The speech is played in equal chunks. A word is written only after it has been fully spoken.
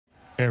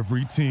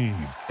Every team,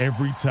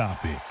 every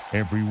topic,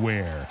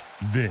 everywhere.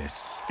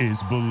 This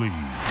is Believe.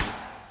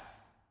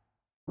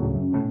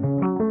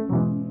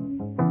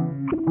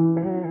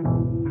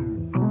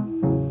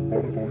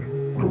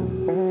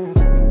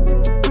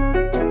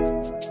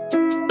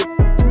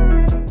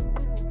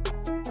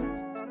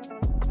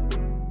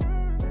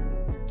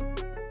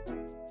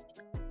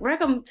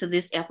 Welcome to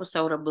this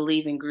episode of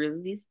Believe in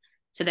Grizzlies.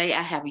 Today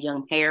I have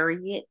Young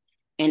Harriet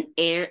and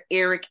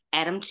Eric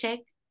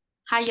Adamcik.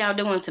 How y'all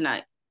doing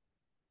tonight?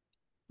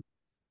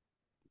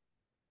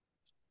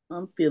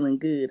 I'm feeling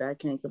good. I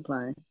can't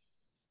complain.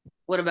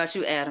 What about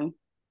you, Adam?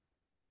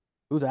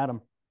 Who's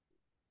Adam?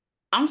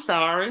 I'm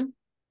sorry.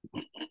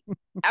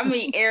 I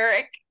mean,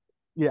 Eric.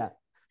 Yeah.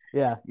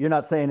 You're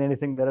not saying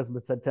anything that hasn't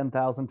been said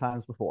 10,000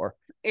 times before.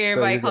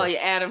 Everybody call you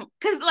Adam.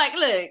 Because,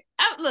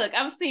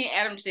 I'm seeing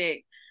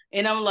Adamcik,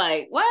 and I'm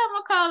like, why am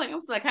I calling? I'm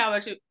just like, how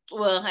about you?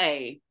 Well,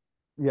 hey.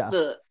 Yeah.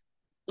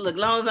 Look,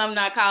 long as I'm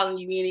not calling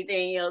you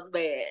anything else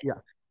bad. Yeah.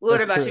 What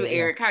about you,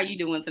 Eric? How you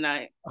doing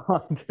tonight?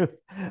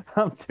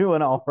 I'm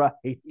doing all right.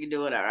 You're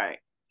doing all right.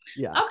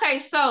 Yeah. Okay,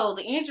 so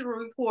the injury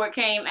report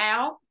came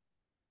out.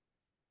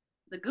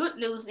 The good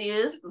news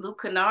is Luke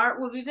Kennard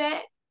will be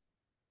back,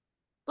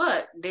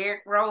 but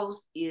Derrick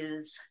Rose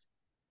is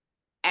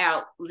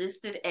out,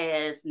 listed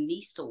as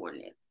knee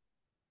soreness.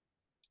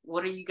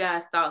 What are you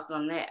guys' thoughts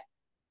on that?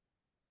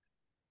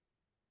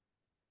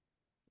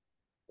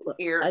 Well,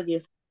 Eric?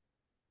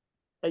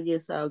 I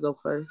guess I'll go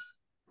first.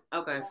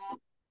 Okay.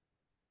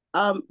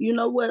 You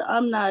know what?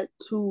 I'm not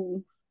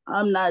too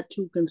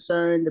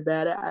concerned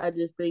about it. I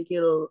just think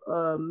it'll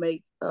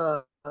make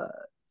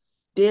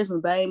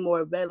Desmond Bane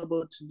more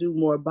available to do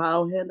more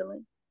ball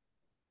handling.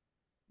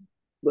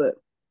 But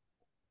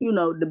you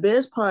know, the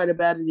best part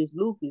about it is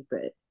Luke is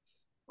back.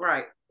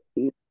 Right.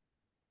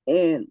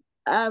 And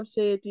I've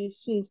said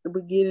this since the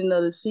beginning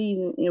of the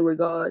season in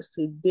regards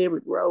to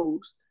Derrick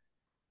Rose.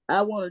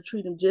 I want to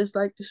treat him just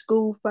like the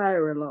school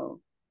fire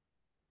alarm.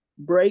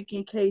 Break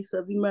in case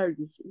of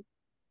emergency.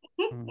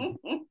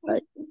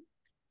 Like,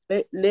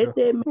 let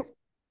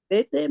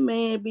that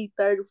man be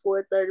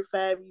 34,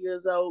 35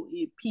 years old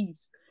in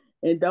peace,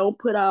 and don't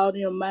put all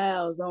them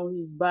miles on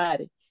his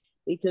body.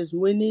 Because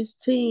when this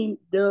team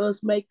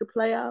does make the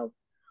playoffs,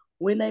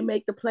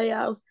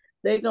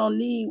 they're gonna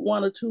need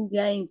 1 or 2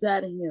 games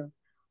out of him.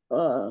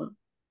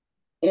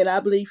 And I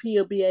believe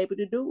he'll be able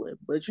to do it.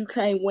 But you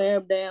can't wear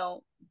him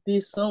down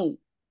this soon.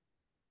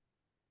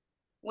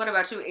 What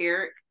about you,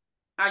 Eric?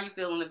 How you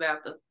feeling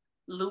about the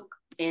Luke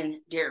and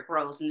Derrick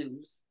Rose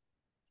news?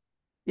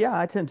 Yeah,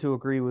 I tend to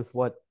agree with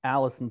what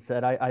Allison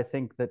said. I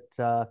think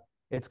that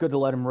it's good to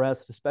let him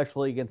rest,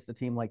 especially against a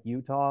team like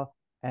Utah.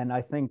 And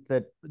I think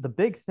that the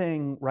big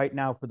thing right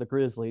now for the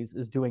Grizzlies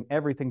is doing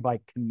everything by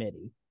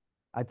committee.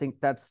 I think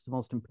that's the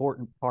most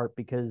important part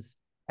because,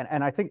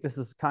 and I think this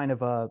is kind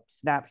of a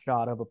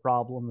snapshot of a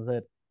problem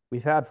that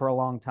we've had for a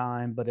long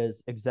time, but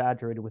is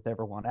exaggerated with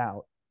everyone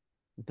out,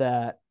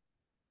 that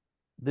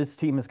this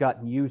team has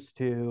gotten used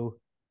to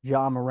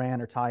Ja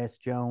Morant or Tyus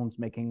Jones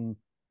making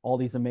all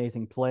these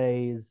amazing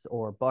plays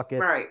or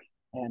buckets, right,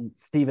 and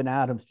Steven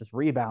Adams just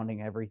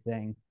rebounding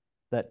everything.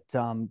 That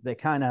they've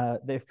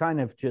kind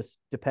of just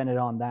depended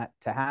on that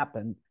to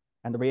happen.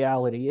 And the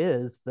reality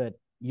is that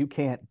you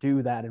can't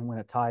do that and win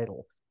a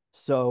title.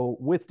 So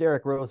with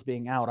Derrick Rose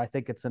being out, I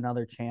think it's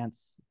another chance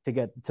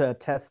to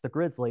test the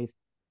Grizzlies.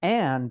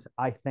 And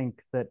I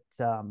think that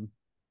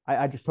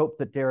I just hope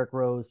that Derrick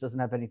Rose doesn't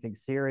have anything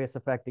serious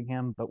affecting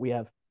him, but we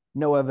have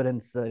no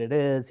evidence that it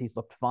is. He's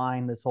looked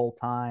fine this whole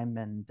time,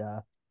 and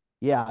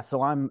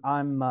so I'm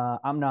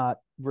not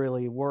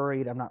really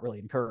worried. I'm not really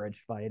encouraged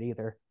by it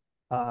either.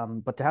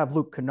 But to have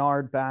Luke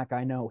Kennard back,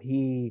 I know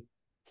he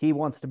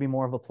wants to be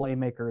more of a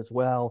playmaker as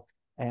well.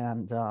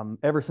 And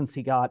ever since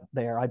he got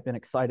there, I've been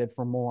excited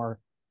for more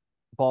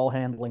ball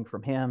handling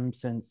from him,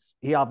 since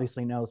he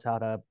obviously knows how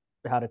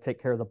to take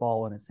care of the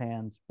ball in his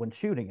hands when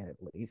shooting it,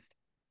 at least.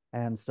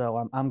 And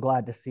so I'm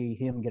glad to see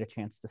him get a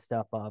chance to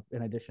step up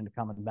in addition to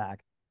coming back.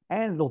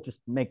 And it'll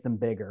just make them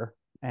bigger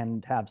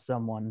and have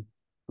someone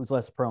who's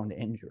less prone to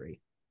injury.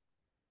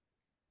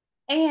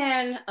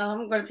 And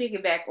I'm going to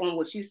piggyback on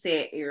what you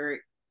said,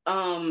 Eric,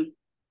 about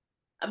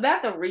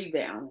the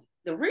rebound.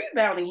 The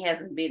rebounding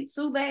hasn't been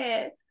too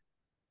bad.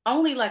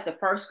 Only like the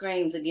first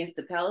games against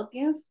the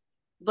Pelicans,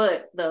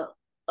 but the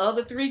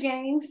other 3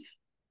 games,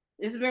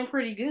 it's been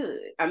pretty good.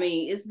 I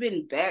mean, it's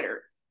been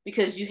better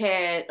because you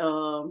had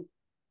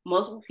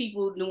multiple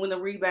people doing the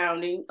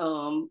rebounding.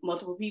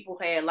 Multiple people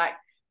had like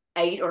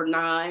 8 or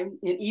 9,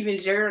 and even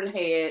Jaron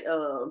had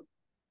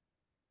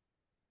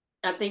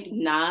I think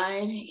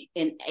 9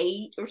 and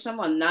 8 or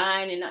something,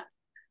 9 and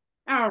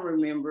I don't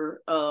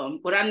remember.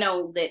 But I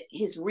know that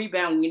his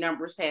rebounding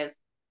numbers has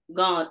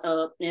gone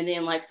up, and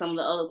then like some of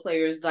the other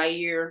players,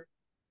 Zaire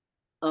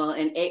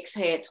and X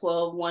had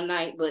 12 one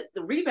night, but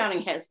the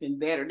rebounding has been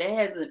better. That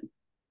hasn't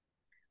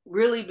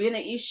really been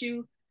an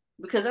issue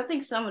because I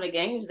think some of the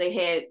games they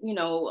had, you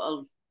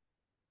know,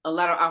 a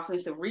lot of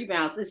offensive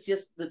rebounds. It's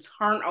just the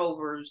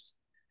turnovers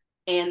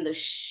and the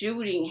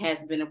shooting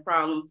has been a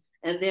problem.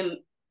 And then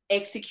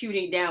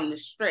executing down the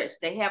stretch.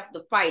 They have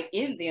the fight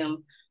in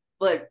them,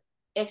 but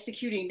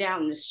executing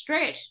down the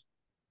stretch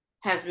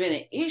has been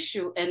an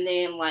issue. And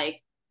then,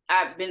 like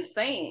I've been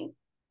saying,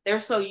 they're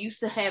so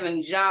used to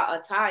having Ja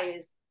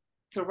Attias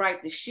to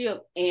right the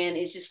ship, and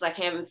it's just like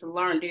having to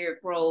learn Derrick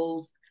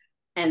Rose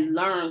and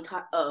learn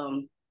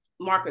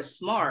Marcus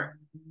Smart.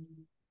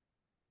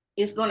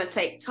 It's going to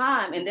take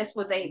time, and that's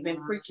what they've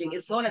been preaching.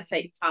 It's going to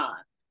take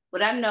time.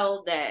 But I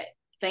know that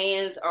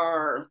fans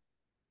are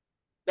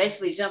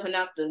basically jumping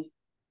out the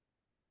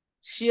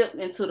ship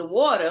into the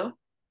water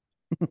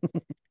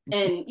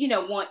and,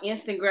 want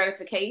instant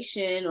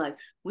gratification. Like,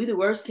 we're the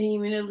worst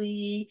team in the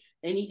league.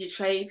 They need to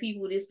trade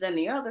people, this, that, and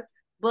the other.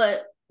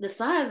 But the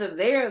signs are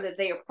there that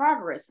they are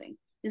progressing.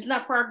 It's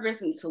not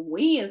progressing to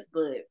wins,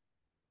 but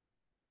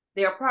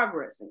they're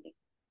progressing.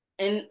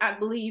 And I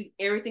believe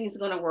everything is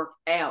going to work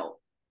out.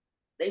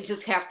 They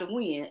just have to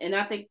win. And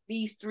I think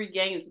these 3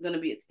 games are going to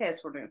be a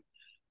test for them.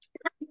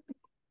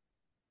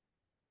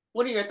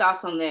 What are your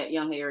thoughts on that,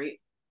 Young Harriet?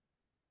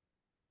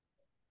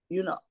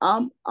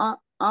 I'm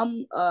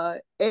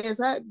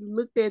as I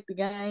looked at the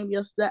game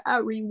yesterday, I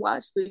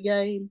rewatched the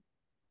game,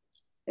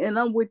 and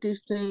I'm with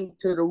this team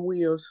to the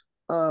wheels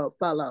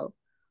follow.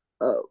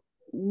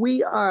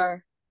 We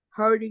are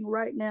hurting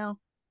right now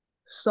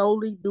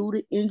solely due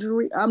to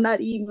injury. I'm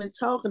not even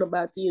talking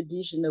about the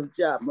addition of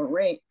Ja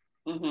Morant.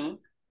 Mm-hmm.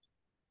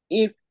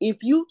 If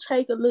you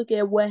take a look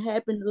at what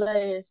happened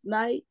last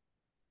night,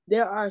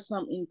 there are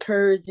some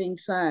encouraging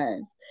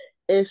signs,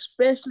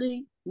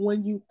 especially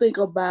when you think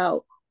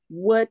about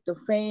what the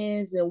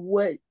fans and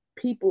what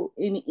people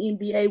in the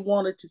NBA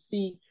wanted to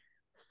see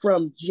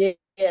from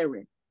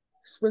Jaren,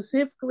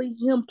 specifically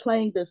him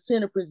playing the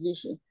center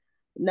position.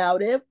 Now,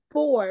 that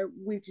 4,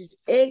 which is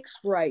X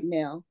right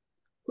now,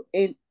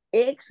 and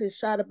X has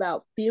shot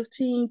about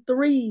 15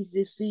 threes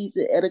this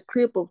season at a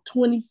clip of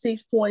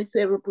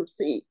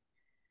 26.7%.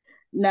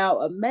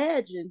 Now,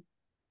 imagine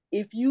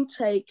if you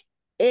take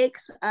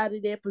X out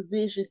of that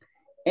position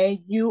and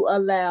you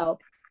allow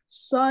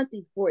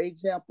Santi, for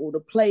example, to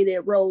play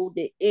that role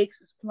that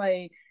X is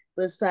playing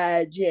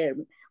beside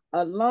Jeremy.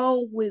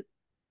 Along with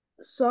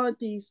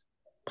Santi's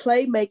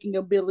playmaking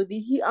ability,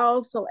 he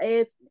also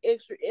adds an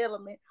extra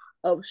element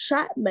of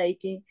shot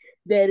making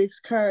that is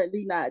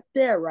currently not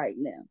there right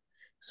now.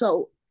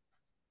 So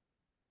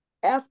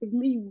after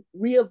me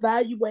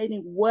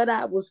reevaluating what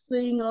I was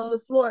seeing on the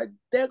floor,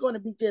 they're going to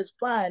be just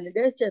fine. And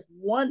that's just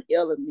one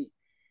element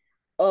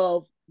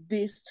of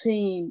this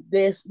team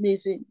that's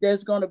missing,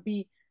 that's going to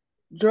be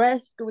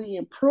drastically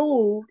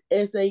improved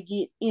as they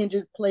get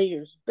injured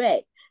players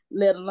back,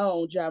 let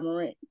alone Ja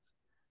Morant.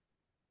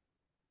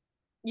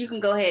 You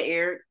can go ahead,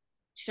 Eric.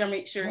 Share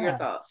your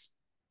thoughts.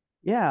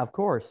 Yeah, of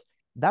course.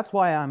 That's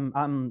why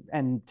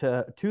and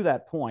to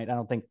that point, I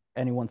don't think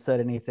anyone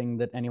said anything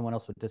that anyone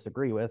else would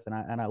disagree with,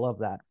 and I love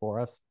that for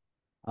us.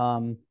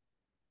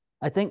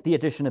 I think the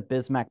addition of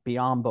Bismack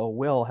Biyombo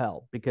will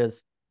help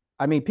because,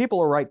 I mean, people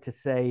are right to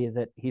say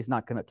that he's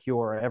not going to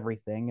cure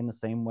everything in the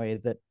same way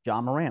that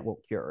Ja Morant will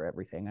cure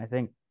everything. I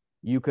think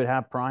you could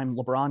have prime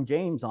LeBron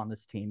James on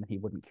this team and he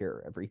wouldn't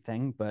cure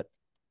everything, but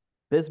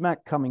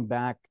Bismack coming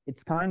back,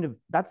 it's kind of,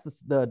 that's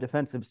the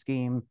defensive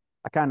scheme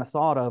I kind of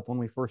thought of when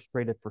we first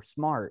traded for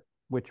Smart,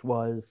 which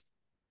was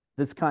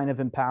this kind of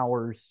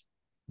empowers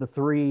the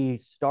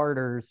 3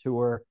 starters who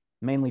are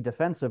mainly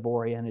defensive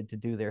oriented to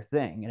do their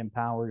thing. It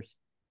empowers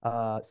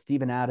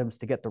Steven Adams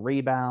to get the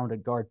rebound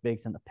and guard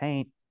bigs in the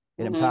paint.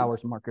 It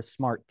empowers Marcus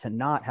Smart to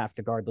not have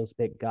to guard those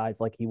big guys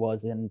like he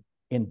was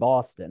in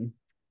Boston.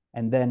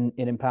 And then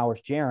it empowers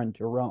Jaren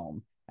to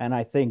roam. And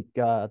I think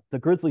the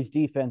Grizzlies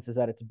defense is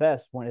at its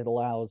best when it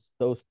allows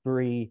those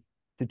 3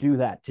 to do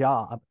that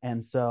job.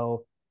 And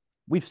so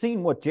we've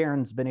seen what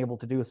Jaren's been able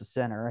to do as a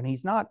center, and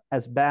he's not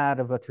as bad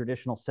of a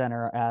traditional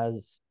center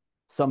as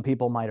some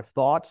people might have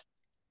thought.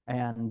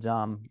 And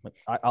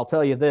I'll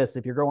tell you this,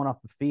 if you're going off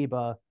the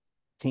FIBA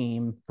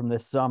team from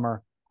this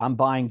summer, I'm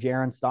buying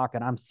Jaren stock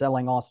and I'm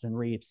selling Austin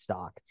Reeves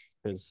stock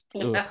because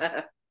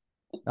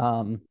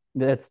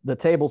the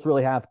tables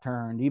really have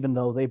turned. Even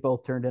though they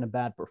both turned in a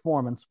bad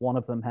performance, one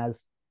of them has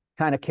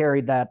kind of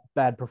carried that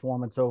bad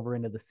performance over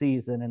into the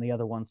season, and the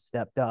other one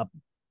stepped up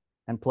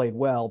and played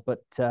well.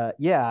 But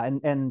yeah,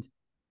 and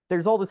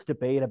there's all this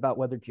debate about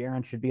whether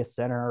Jaren should be a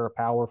center or a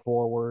power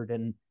forward,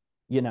 and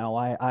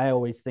I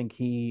always think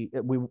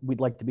we'd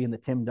like to be in the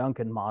Tim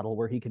Duncan model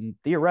where he can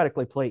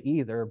theoretically play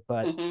either,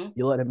 but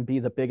you let him be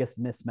the biggest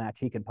mismatch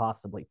he can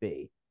possibly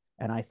be.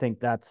 And I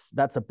think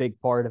that's a big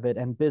part of it.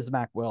 And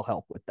Bismack will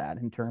help with that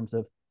in terms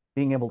of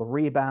being able to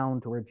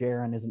rebound to where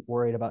Jaren isn't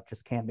worried about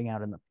just camping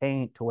out in the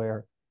paint, to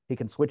where he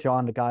can switch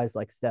on to guys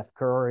like Steph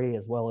Curry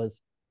as well as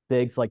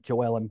bigs like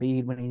Joel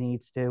Embiid when he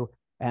needs to.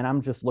 And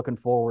I'm just looking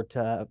forward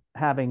to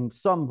having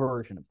some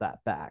version of that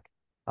back.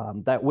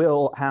 That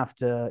will have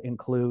to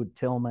include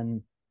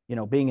Tillman,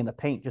 being in the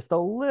paint just a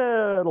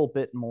little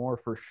bit more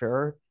for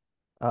sure.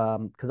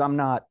 Because I'm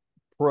not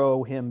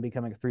pro him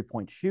becoming a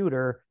 3-point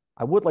shooter.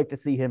 I would like to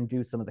see him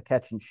do some of the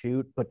catch and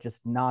shoot, but just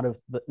not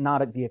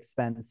at the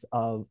expense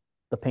of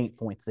the paint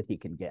points that he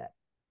can get.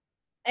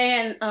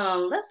 And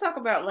let's talk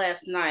about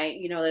last night.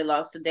 You know, they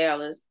lost to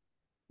Dallas.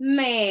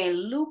 Man,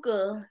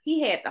 Luka,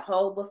 he had the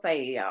whole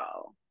buffet,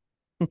 y'all.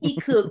 He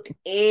cooked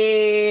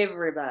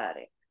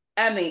everybody.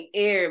 I mean,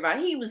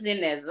 everybody. He was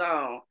in that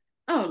zone.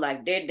 I was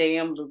like, that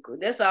damn Luka.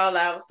 That's all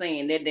I was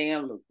saying. That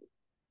damn Luka.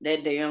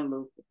 That damn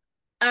Luka.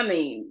 I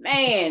mean,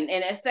 man,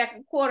 in that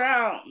second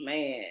quarter,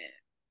 man,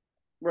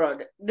 bro,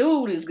 the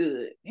dude is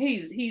good.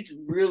 He's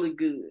really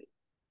good.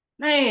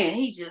 Man,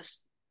 he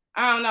just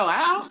I don't know.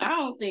 I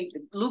don't think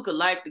Luka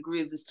liked the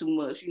Grizzlies too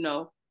much, you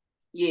know.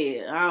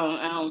 Yeah,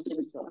 I don't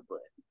think so. But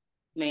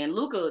man,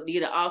 Luka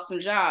did an awesome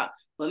job.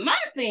 But my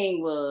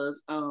thing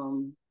was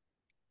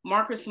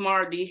Marcus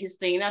Smart did his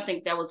thing. I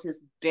think that was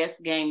his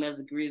best game as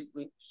a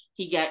Grizzly.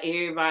 He got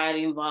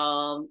everybody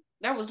involved.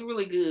 That was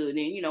really good.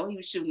 And you know, he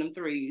was shooting them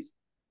threes.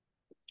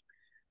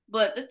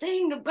 But the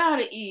thing about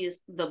it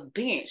is the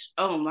bench.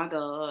 Oh my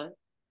God.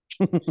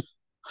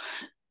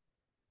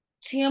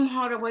 Tim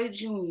Hardaway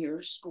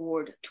Jr.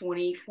 scored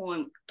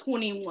 21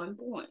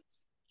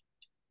 points.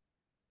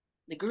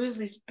 The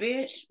Grizzlies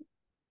bench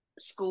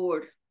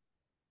scored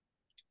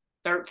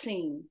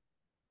 13.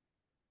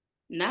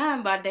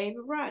 9 by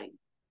David Roddy.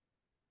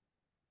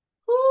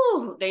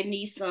 Ooh, they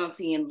need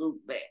Santi and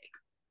Luke back.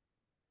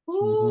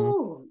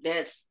 Ooh,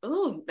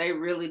 they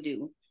really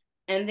do.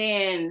 And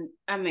then,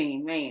 I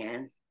mean,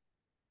 man,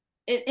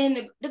 and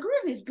the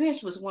Grizzlies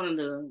bench was one of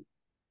the,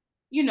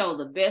 you know,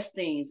 the best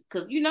things.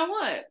 Because you know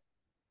what?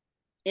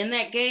 In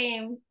that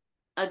game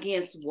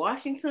against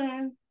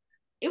Washington,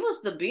 it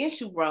was the bench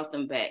who brought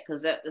them back.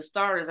 Because the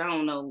starters, I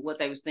don't know what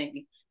they was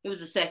thinking. It was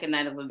the second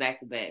night of a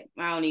back-to-back.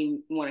 I don't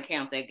even want to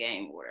count that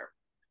game or whatever.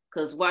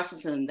 Because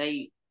Washington,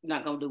 they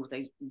not going to do what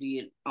they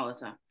did all the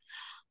time.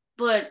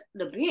 But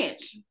the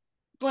bench.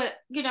 But,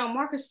 you know,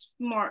 Marcus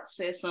Smart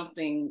said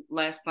something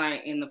last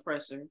night in the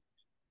presser.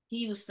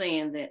 He was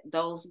saying that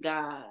those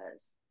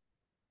guys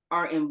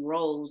are in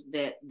roles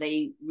that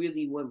they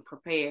really weren't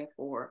prepared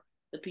for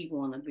the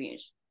people on the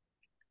bench.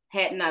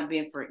 Had not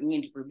been for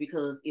injury,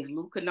 because if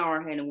Luke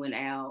Kennard hadn't went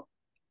out,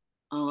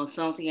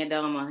 Santi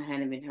Adama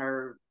hadn't been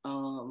hurt,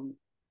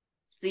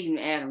 Steven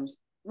Adams,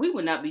 we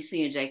would not be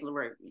seeing Jake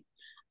LaRavia.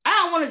 I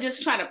don't want to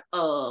just try to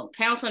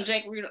pounce on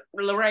Jake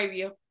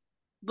LaRavia,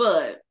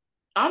 but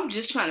I'm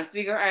just trying to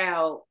figure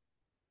out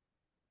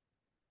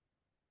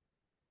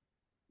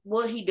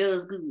what he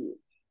does good.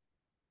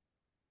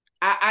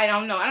 I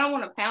don't know. I don't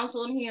want to pounce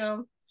on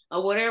him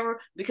or whatever,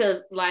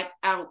 because like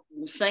I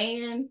was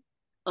saying,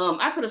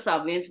 I could have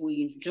saw Vince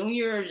Williams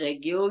Jr.,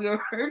 Jacob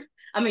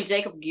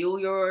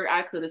Gilliard.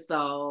 I could have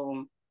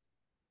saw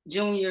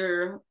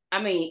Junior.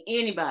 I mean,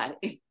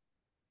 anybody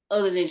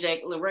other than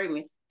Jake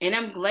LaRavia. And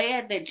I'm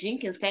glad that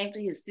Jenkins came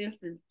to his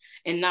senses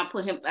and not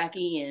put him back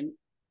in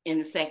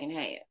the second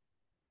half.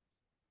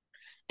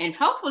 And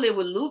hopefully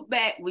with Luke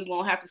back, we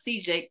won't have to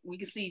see Jake. We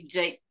can see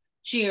Jake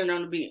cheering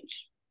on the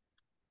bench.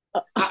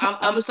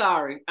 I'm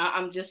sorry.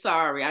 I'm just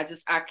sorry. I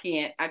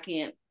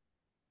can't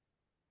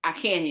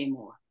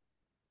anymore.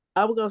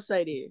 I was gonna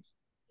say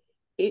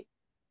this.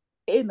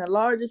 In the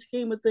larger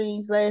scheme of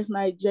things, last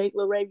night Jake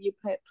LaRavia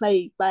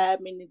played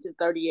 5 minutes and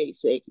 38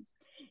 seconds.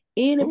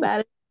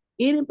 Anybody,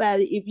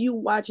 if you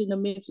watching the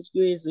Memphis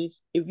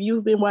Grizzlies, if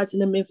you've been watching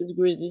the Memphis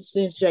Grizzlies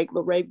since Jake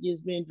LaRavia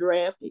has been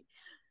drafted,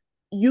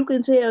 you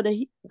can tell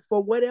that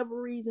for whatever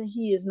reason,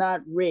 he is not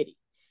ready.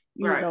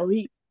 You know,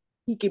 he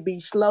could be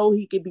slow,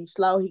 he could be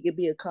slow, he could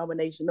be a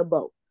combination of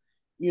both.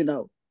 You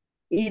know,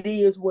 it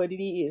is what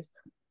it is.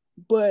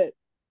 But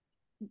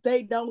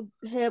they don't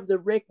have the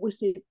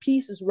requisite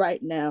pieces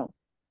right now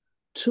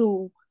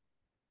to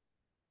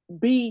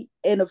be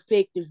an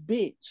effective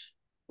bench.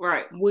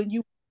 Right.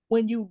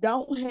 When you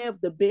don't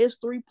have the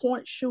best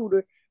 3-point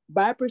shooter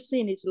by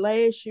percentage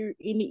last year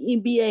in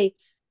the NBA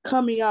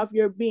coming off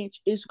your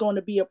bench, it's going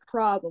to be a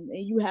problem,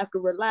 and you have to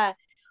rely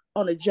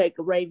on a Jake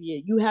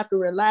LaRavia. You have to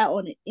rely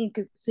on an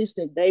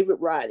inconsistent David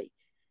Roddy.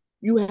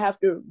 You have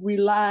to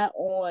rely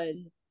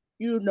on,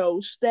 you know,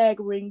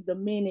 staggering the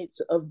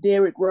minutes of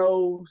Derrick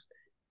Rose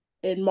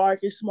and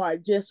Marcus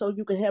Smart just so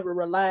you can have a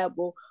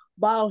reliable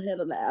ball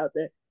handler out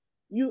there.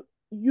 You're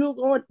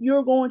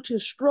going to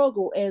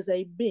struggle as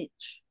a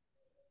bench.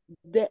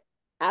 That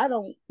I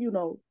don't, you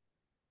know,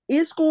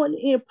 it's going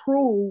to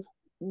improve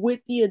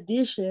with the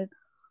addition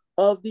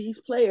of these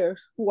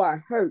players who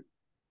are hurt,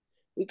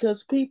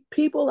 because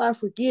people are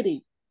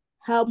forgetting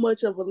how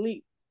much of a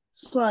leap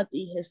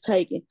Santi has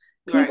taken.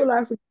 People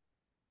are forgetting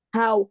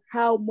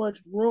how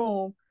much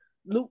room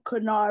Luke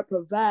Kennard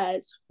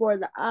provides for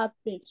the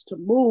offense to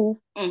move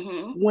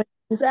when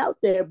he's out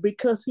there,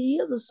 because he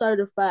is a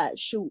certified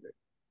shooter,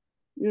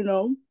 you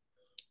know.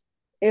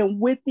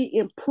 And with the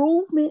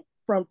improvement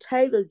from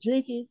Taylor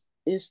Jenkins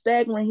in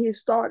staggering his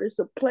starters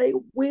to play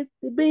with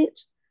the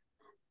bench,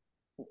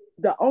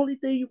 the only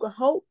thing you can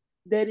hope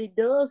that it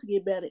does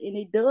get better and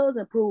it does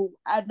improve.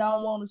 I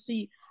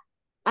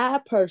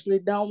personally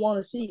don't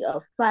want to see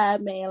a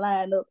 5-man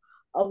lineup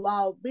of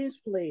all bench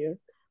players,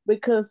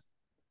 because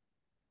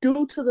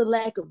due to the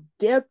lack of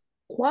depth,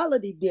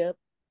 quality depth,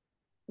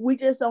 we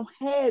just don't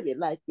have it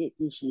like that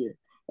this year.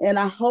 And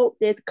I hope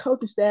that the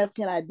coaching staff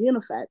can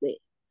identify that.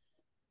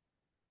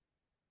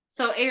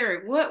 So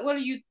Eric, what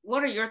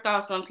are your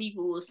thoughts on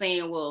people who are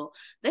saying, well,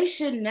 they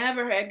should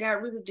never have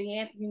got rid of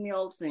DeAnthony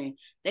Melton.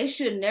 They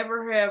should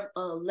never have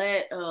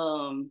let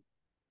I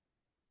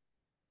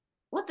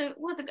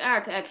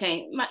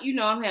can't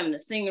I'm having a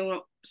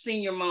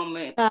senior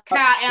moment.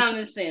 Kyle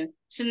Anderson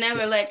should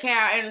never let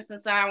Kyle Anderson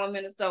sign with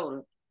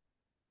Minnesota.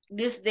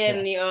 This, that,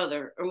 and the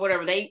other, or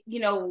whatever. They,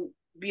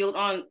 built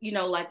on,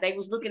 like they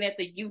was looking at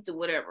the youth or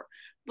whatever.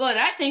 But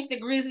I think the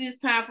Grizzlies,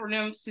 time for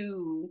them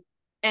to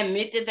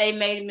admit that they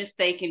made a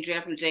mistake in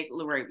drafting Jake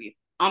LaRavia.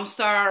 I'm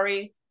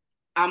sorry.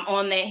 I'm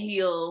on that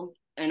hill,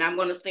 and I'm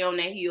going to stay on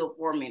that hill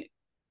for a minute.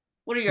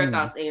 What are your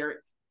thoughts, Eric?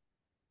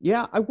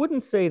 Yeah, I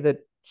wouldn't say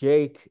that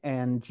Jake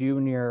and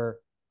Junior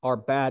are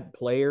bad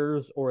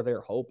players or they're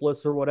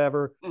hopeless or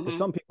whatever. Mm-hmm.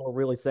 Some people are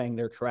really saying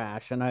they're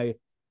trash, and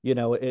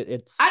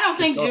it's. I don't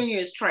think Junior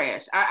is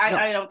trash.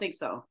 I don't think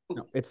so.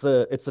 No, it's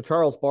the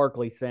Charles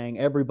Barkley saying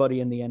everybody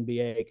in the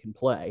NBA can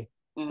play.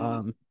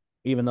 Mm-hmm.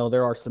 Even though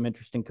there are some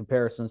interesting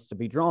comparisons to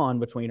be drawn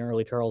between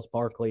early Charles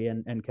Barkley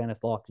and Kenneth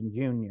Lofton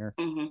Jr.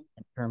 Mm-hmm.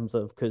 in terms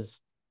of, because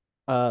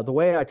the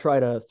way I try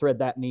to thread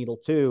that needle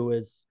too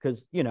is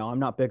because, I'm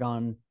not big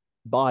on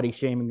body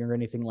shaming or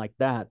anything like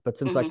that. But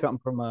since I come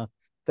from a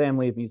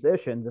family of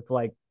musicians, it's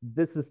like,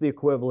 this is the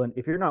equivalent.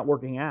 If you're not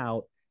working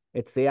out,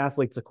 it's the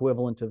athlete's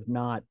equivalent of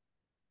not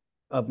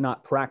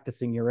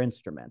practicing your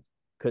instrument.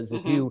 Because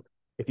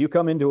if you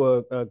come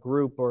into a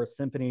group or a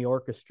symphony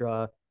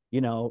orchestra,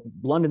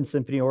 London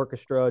Symphony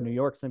Orchestra, New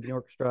York Symphony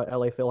Orchestra,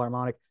 LA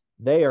Philharmonic,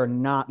 they are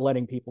not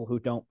letting people who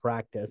don't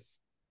practice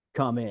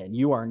come in.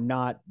 You're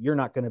not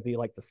going to be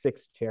like the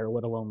sixth chair,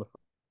 let alone the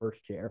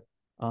first chair.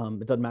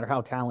 It doesn't matter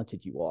how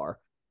talented you are.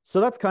 So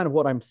that's kind of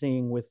what I'm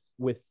seeing with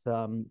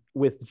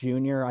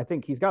Junior. I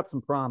think he's got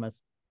some promise,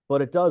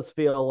 but it does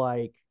feel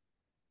like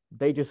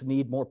they just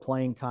need more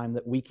playing time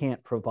that we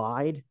can't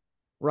provide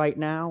right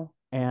now.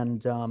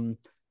 And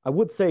I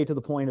would say, to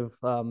the point of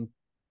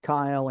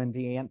Kyle and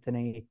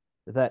DeAnthony,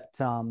 that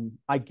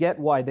I get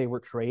why they were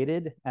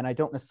traded, and I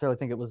don't necessarily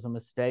think it was a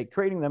mistake.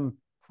 Trading them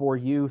for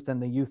youth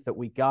and the youth that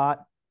we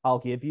got, I'll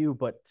give you,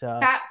 but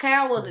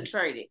Kyle wasn't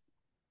traded.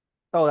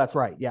 Oh, that's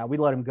right. Yeah, we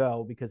let him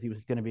go because he was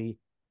going to be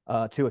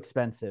too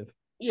expensive.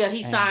 Yeah,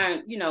 he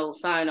signed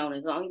on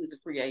his own. He was a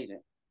free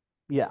agent.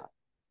 Yeah.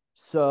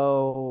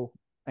 So,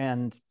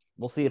 and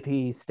we'll see if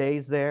he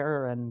stays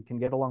there and can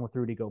get along with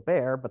Rudy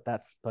Gobert,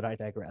 but I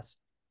digress.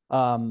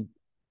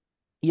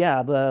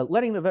 Yeah, the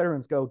letting the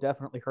veterans go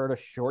definitely hurt us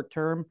short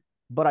term,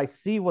 but I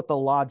see what the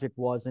logic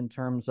was in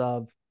terms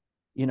of,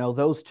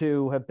 those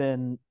two have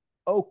been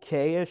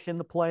okay-ish in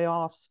the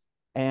playoffs,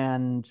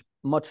 and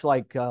much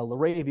like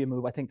LaRavia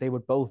move, I think they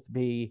would both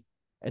be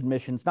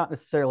admissions, not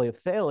necessarily a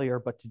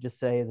failure, but to just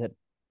say that,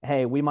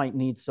 hey, we might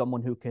need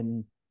someone who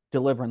can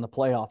deliver in the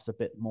playoffs a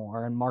bit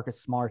more, and Marcus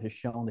Smart has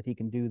shown that he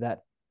can do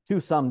that to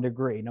some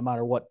degree, no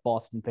matter what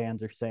Boston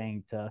fans are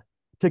saying to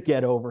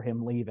get over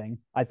him leaving.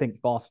 I think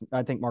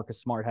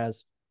Marcus Smart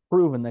has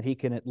proven that he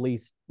can at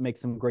least make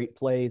some great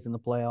plays in the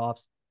playoffs.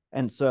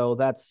 And so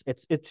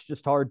it's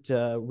just hard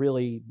to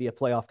really be a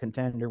playoff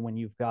contender when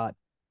you've got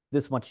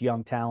this much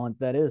young talent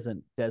that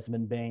isn't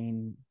Desmond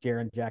Bane,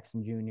 Jaren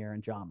Jackson Jr.,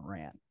 and John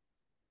Morant.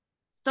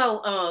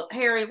 So,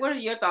 Harry, what are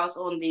your thoughts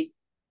on the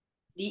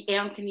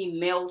Anthony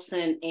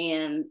Melton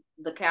and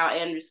the Kyle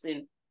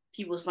Anderson?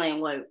 People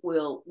saying,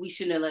 well, we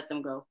shouldn't have let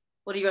them go.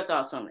 What are your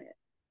thoughts on that?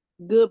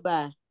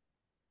 Goodbye.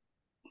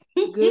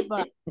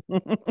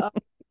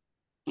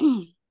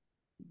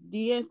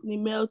 DeAnthony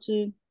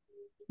Melton,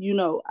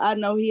 I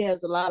know he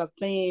has a lot of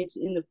fans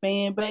in the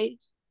fan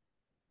base.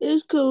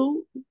 It's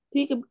cool.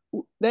 They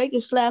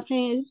can slap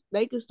hands.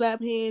 They can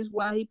slap hands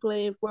while he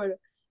playing for the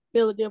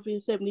Philadelphia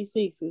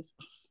 76ers.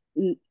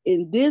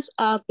 In this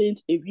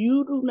offense, if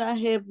you do not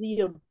have the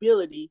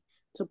ability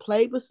to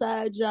play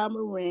beside John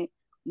Morant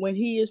when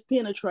he is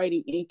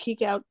penetrating and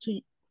kick out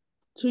to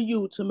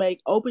you to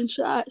make open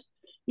shots,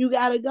 you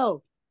gotta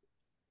go.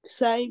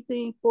 Same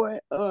thing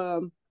for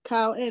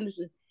Kyle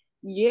Anderson.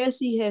 Yes,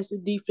 he has the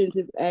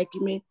defensive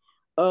acumen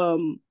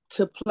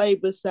to play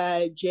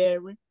beside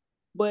Jaren.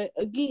 But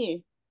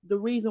again, the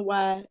reason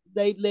why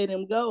they let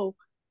him go,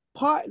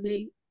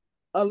 partly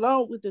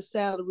along with the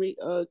salary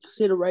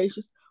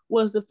considerations,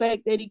 was the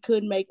fact that he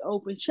couldn't make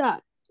open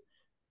shots.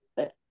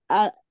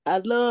 I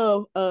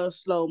love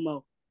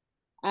Slow-Mo.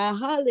 I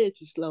holler at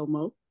you,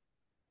 Slow-Mo.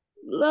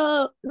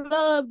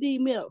 Love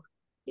D-Milk.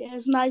 He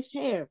has nice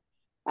hair.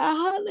 I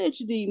holler at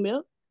you,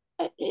 D-Milk.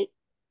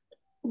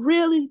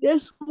 Really?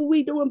 That's what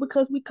we doing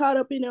because we caught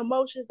up in the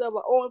emotions of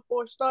an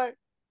 0-4 start?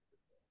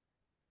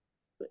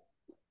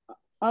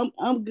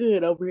 I'm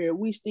good over here.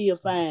 We still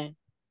fine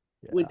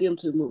with them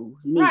two moves.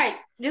 Right.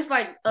 Just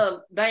like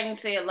Bang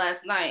said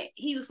last night,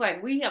 he was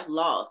like, we have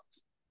lost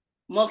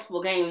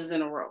multiple games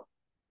in a row.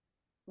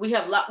 We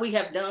have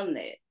done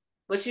that.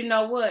 But you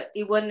know what?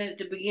 It wasn't at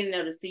the beginning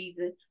of the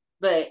season,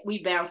 but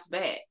we bounced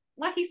back.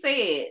 Like he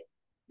said,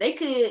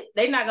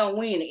 they're not gonna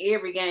win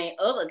every game,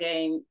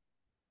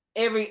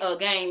 every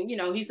game,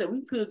 he said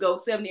we could go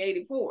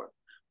 70-84.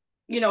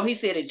 he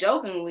said it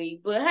jokingly,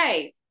 but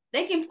hey,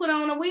 they can put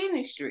on a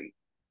winning streak.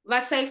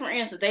 Like, say, for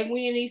instance, they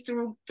win these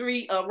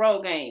three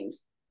road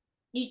games.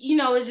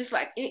 It's just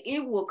like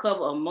it will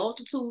cover a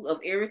multitude of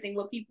everything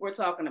what people are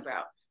talking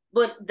about.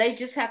 But they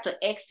just have to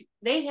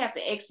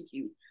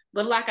execute.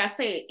 But like I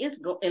said,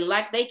 and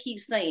like they keep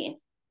saying,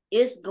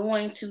 it's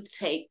going to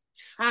take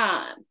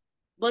time.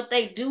 But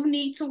they do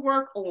need to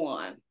work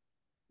on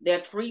their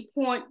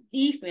 3-point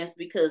defense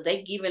because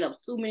they giving up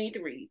too many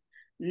threes.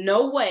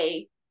 No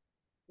way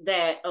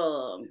that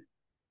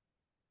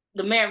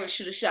the Mavericks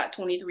should have shot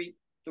 23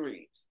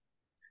 threes.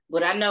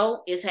 But I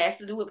know it has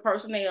to do with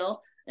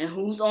personnel and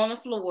who's on the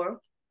floor.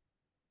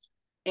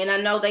 And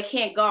I know they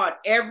can't guard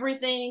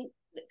everything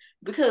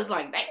because,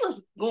 like, they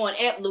was going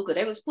at Luka.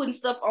 They was putting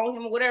stuff on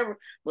him or whatever.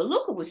 But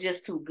Luka was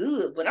just too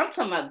good. But I'm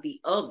talking about the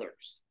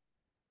others.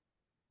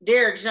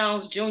 Derrick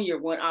Jones Jr.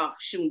 went off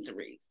shooting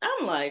threes.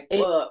 I'm like,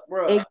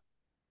 bro.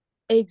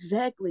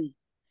 Exactly.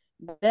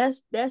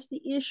 That's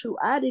the issue.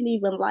 I didn't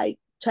even like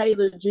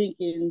Taylor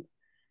Jenkins'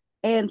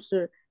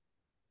 answer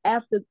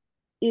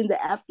in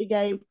the after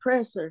game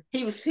presser.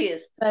 He was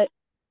pissed.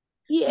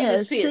 He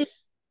was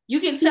pissed. You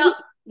can tell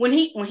when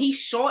he's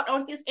short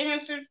on his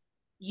answers,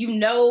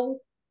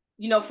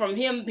 from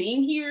him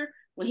being here,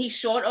 when he's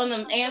short on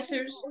them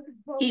answers,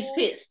 he's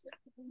pissed.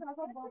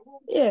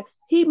 Yeah,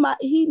 he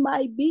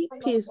might be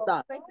pissed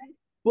off,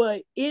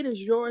 but it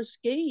is your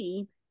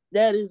scheme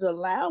that is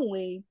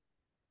allowing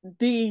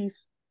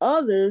these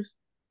others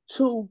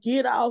to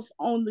get off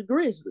on the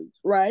Grizzlies,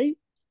 right?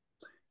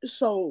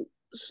 So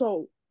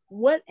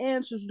what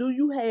answers do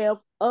you have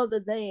other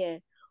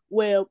than,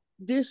 well,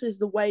 this is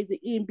the way the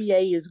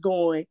NBA is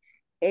going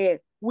and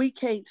we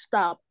can't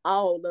stop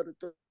all of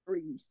the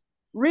threes?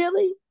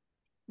 Really?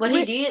 But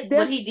he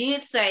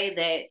did say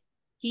that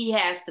he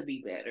has to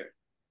be better.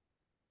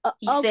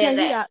 He said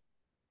that.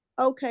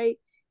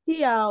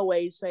 He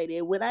always say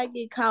that. When I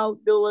get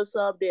caught doing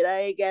something that I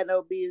ain't got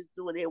no business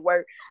doing at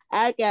work,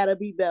 I gotta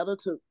be better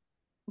too.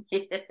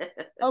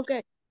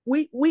 Okay.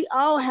 We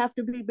all have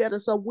to be better.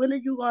 So when are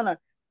you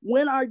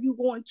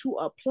going to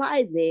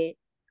apply that?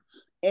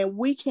 And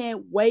we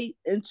can't wait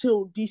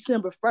until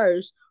December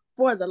 1st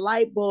for the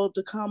light bulb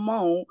to come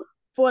on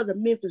for the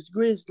Memphis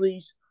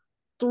Grizzlies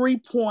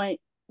 3-point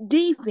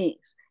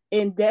defense.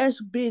 And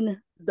that's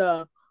been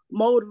the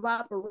mode of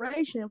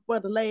operation for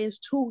the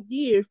last 2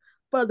 years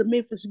for the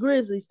Memphis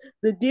Grizzlies.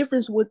 The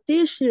difference with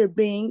this year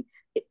being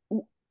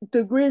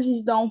the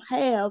Grizzlies don't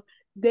have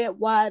that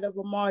wide of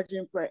a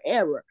margin for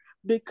error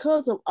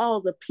because of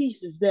all the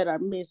pieces that are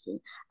missing.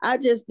 I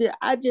just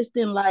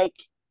didn't like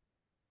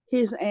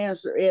his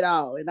answer at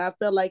all, and I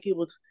felt like it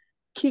was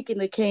kicking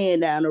the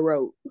can down the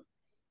road.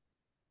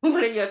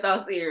 What are your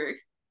thoughts, Eric?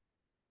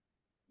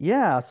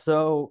 Yeah,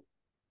 so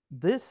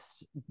the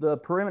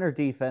perimeter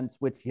defense,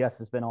 which yes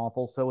has been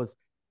awful, so is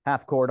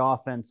half court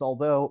offense.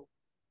 Although,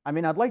 I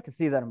mean, I'd like to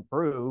see that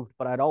improved,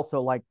 but I'd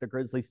also like the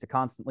Grizzlies to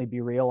constantly be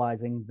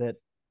realizing that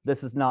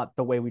this is not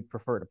the way we'd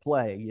prefer to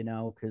play,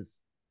 because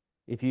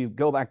if you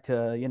go back to,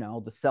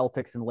 the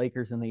Celtics and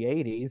Lakers in the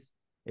 80s,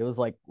 it was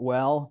like,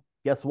 well,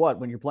 guess what?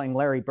 When you're playing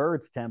Larry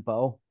Bird's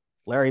tempo,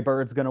 Larry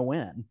Bird's going to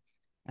win.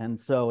 And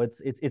so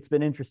it's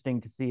been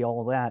interesting to see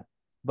all that.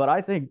 But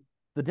I think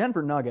the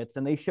Denver Nuggets,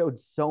 and they showed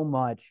so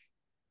much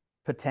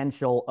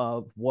potential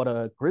of what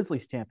a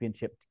Grizzlies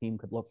championship team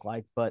could look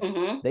like, but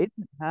they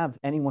didn't have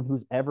anyone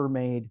who's ever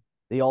made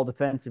the all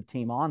defensive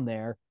team on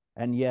there.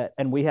 And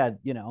we had,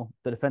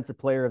 the defensive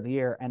player of the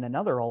year and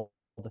another all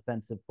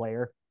defensive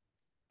player,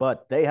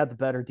 but they had the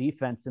better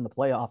defense in the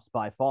playoffs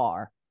by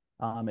far.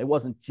 It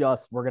wasn't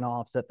just we're going to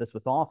offset this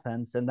with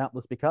offense, and that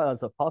was because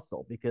of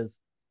hustle. Because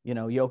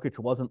Jokic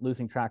wasn't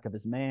losing track of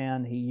his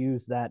man. He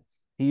used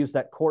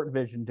that court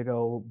vision to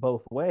go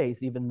both ways,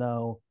 even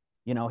though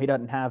he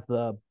doesn't have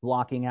the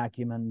blocking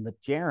acumen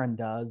that Jaren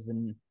does,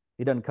 and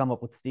he doesn't come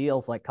up with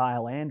steals like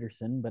Kyle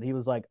Anderson. But he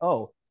was like,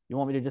 "Oh, you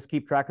want me to just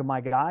keep track of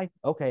my guy?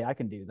 Okay, I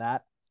can do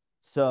that."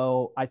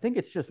 So I think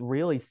it's just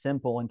really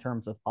simple in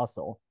terms of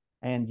hustle.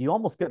 And you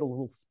almost get a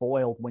little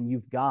spoiled when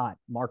you've got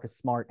Marcus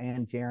Smart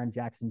and Jaren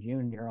Jackson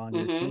Jr. on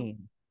your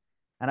team.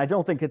 And I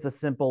don't think it's as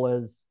simple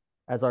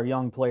as our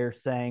young players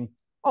saying,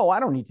 oh, I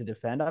don't need to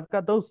defend. I've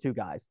got those two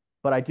guys.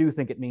 But I do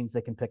think it means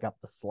they can pick up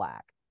the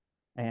slack.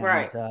 And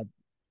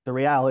the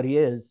reality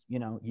is,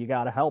 you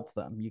got to help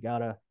them. You got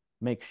to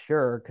make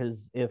sure, because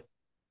if,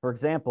 for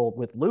example,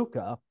 with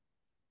Luka,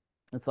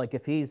 it's like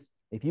if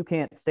you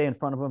can't stay in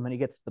front of him and he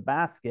gets to the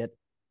basket,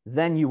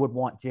 then you would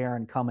want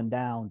Jaren coming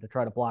down to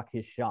try to block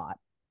his shot.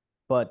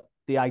 But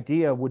the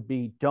idea would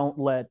be don't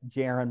let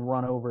Jaren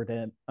run over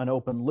to an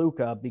open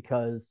Luka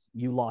because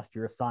you lost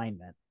your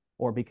assignment,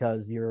 or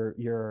because you're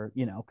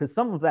because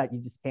some of that you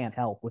just can't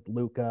help with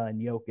Luka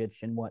and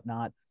Jokic and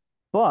whatnot.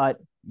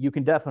 But you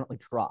can definitely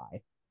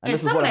try. And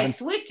some of that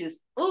switches.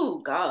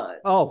 Oh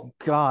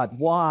God,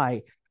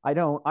 why? I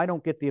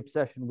don't get the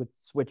obsession with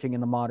switching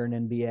in the modern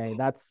NBA.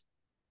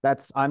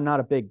 That's I'm not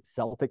a big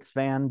Celtics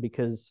fan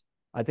because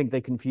I think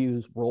they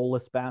confuse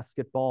role-less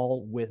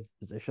basketball with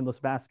positionless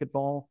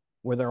basketball,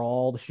 where they're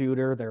all the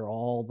shooter, they're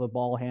all the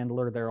ball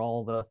handler, they're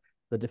all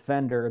the the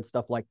defender and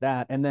stuff like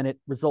that. And then it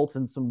results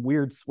in some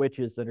weird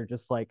switches that are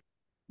just like,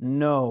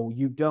 no,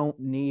 you don't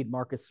need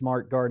Marcus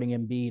Smart guarding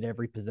Embiid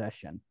every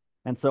possession.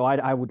 And so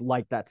I would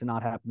like that to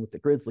not happen with the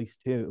Grizzlies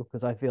too,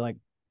 because I feel like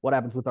what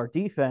happens with our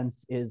defense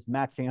is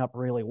matching up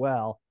really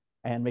well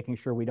and making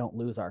sure we don't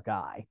lose our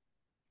guy.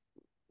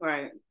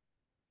 Right.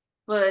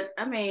 But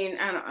I mean,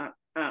 I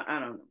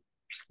don't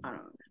know.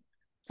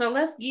 So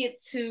let's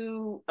get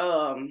to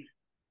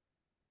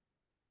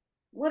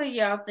what do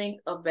y'all think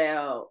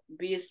about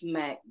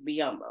Bismack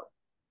Biyombo?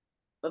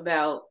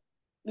 About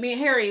me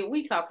and Harry,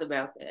 we talked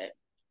about that.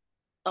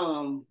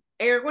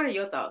 Eric, what are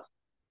your thoughts?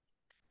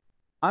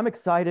 I'm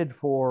excited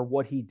for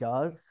what he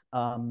does.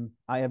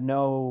 I have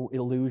no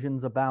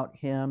illusions about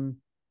him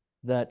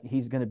that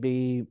he's going to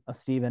be a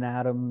Steven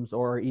Adams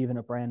or even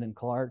a Brandon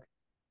Clark,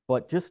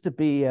 but just to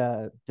be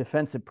a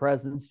defensive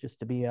presence, just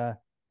to be a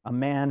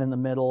man in the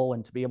middle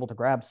and to be able to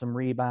grab some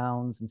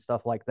rebounds and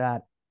stuff like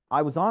that.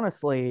 I'm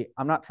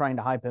not trying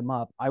to hype him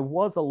up. I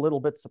was a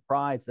little bit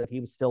surprised that he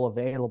was still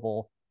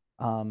available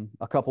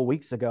a couple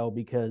weeks ago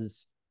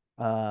because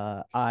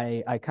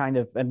I kind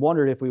of and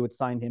wondered if we would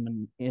sign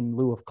him in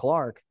lieu of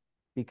Clark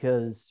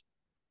because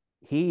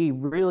he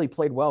really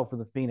played well for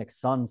the Phoenix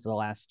Suns the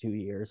last 2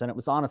 years. And it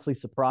was honestly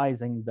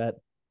surprising that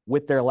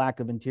with their lack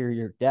of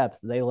interior depth,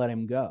 they let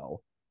him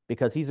go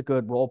because he's a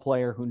good role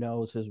player who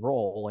knows his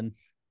role. And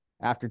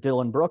after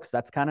Dylan Brooks,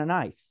 that's kind of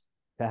nice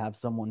to have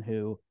someone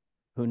who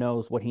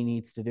knows what he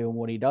needs to do and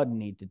what he doesn't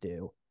need to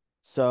do.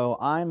 So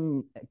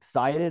I'm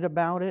excited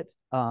about it.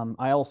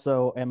 I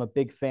also am a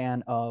big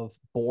fan of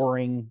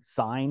boring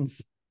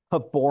signs,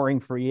 of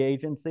boring free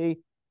agency,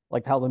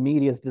 like how the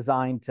media is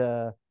designed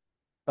to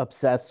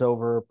obsess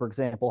over, for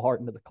example,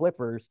 Harden to the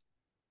Clippers.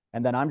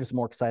 And then I'm just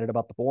more excited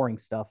about the boring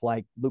stuff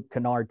like Luke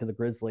Kennard to the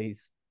Grizzlies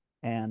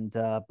and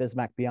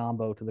Bismack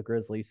Biyombo to the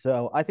Grizzlies.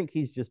 So I think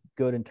he's just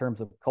good in terms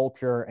of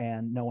culture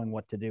and knowing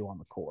what to do on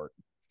the court.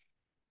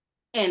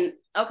 And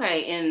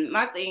okay, and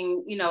my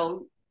thing,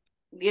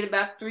 get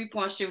about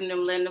 3-point shooting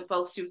them, letting them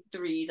folks shoot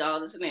threes,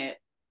 all this and that.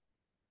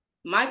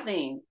 My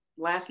thing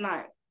last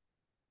night,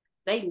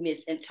 they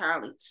missed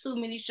entirely too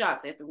many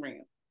shots at the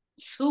rim.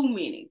 Too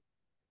many.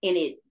 And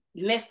it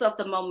messed up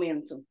the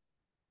momentum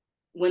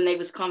when they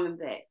was coming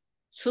back.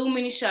 Too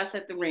many shots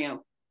at the rim.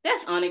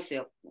 That's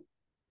unacceptable.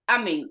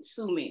 I mean,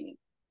 too many.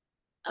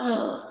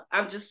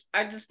 I just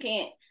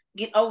can't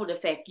get over the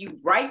fact you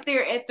right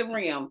there at the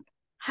rim.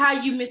 How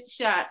you missed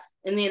the shot,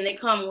 and then they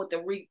come and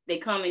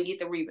get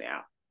the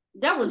rebound.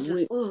 That was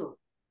just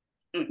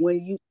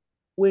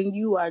when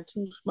you are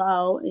too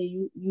small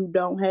and you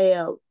don't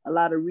have a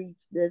lot of reach.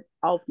 That's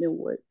often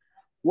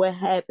what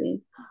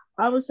happens.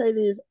 I would say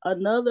there's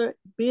another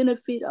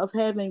benefit of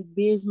having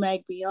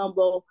Bismack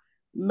Biyombo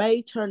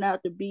may turn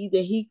out to be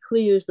that he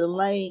clears the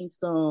lane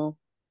some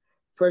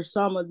for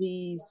some of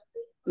these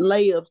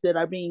layups that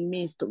are being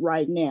missed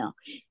right now.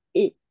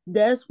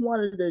 That's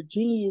one of the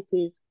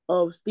geniuses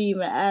of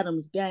Steven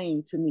Adams'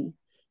 game to me.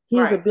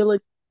 His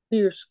ability to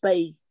clear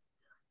space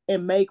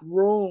and make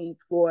room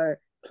for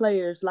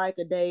players like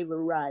a David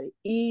Roddy,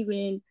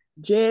 even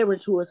Jaron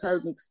to a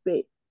certain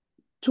extent.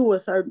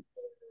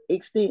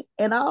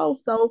 And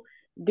also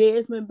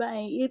Desmond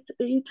Bane.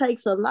 It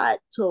takes a lot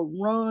to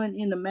run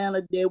in the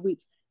manner that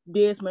which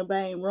Desmond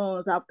Bane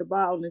runs off the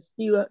ball and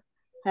still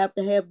have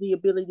to have the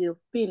ability to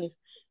finish,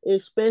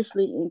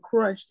 especially in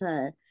crunch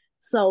time.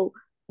 So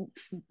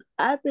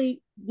I think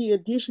the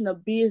addition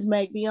of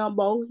Bismack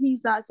Biyombo,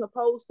 he's not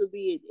supposed to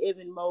be an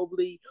Evan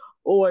Mobley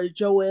or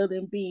Joel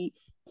Embiid.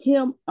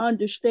 Him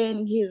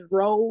understanding his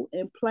role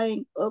and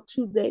playing up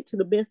to that to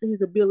the best of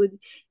his ability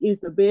is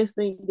the best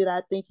thing that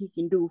I think he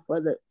can do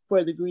for the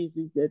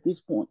Grizzlies at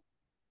this point.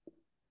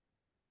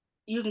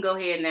 You can go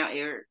ahead now,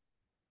 Eric.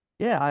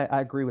 Yeah,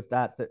 I agree with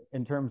that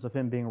in terms of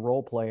him being a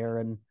role player.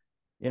 And,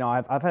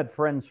 I've had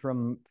friends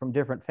from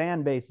different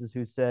fan bases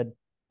who said,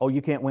 oh,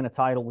 you can't win a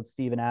title with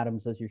Steven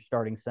Adams as your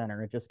starting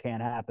center. It just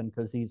can't happen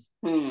because he's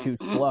too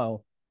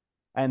slow.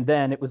 And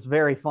then it was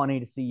very funny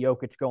to see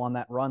Jokic go on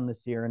that run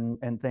this year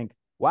and think,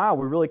 wow,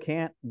 we really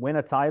can't win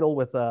a title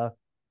with a,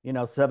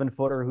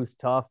 7-footer who's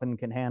tough and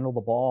can handle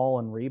the ball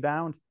and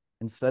rebound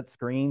and set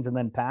screens and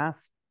then pass.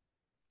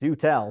 Do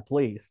tell,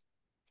 please.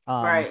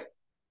 Right.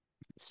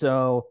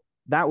 So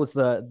that was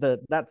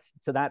that's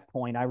to that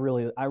point. I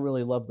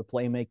really love the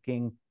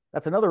playmaking.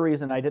 That's another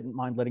reason I didn't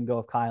mind letting go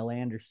of Kyle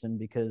Anderson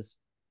because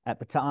at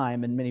the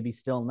time, and maybe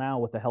still now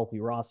with a healthy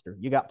roster,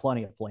 you got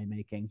plenty of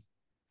playmaking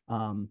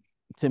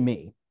to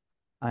me.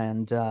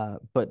 And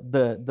but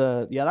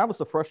that was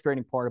the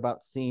frustrating part about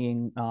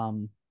seeing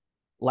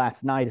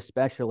last night,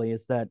 especially,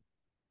 is that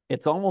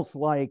it's almost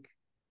like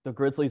the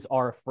Grizzlies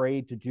are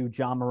afraid to do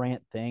Ja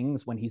Morant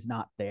things when he's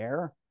not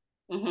there,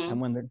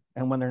 and when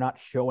they're not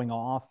showing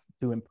off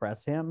to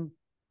impress him,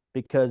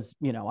 because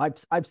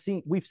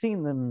we've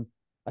seen them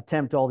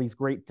attempt all these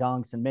great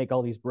dunks and make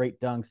all these great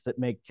dunks that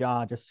make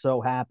Ja just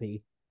so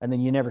happy, and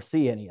then you never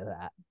see any of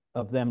that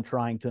of them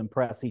trying to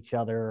impress each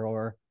other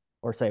or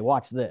say,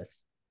 watch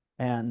this.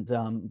 And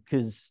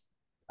because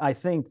I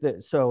think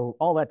that, so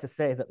all that to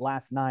say that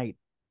last night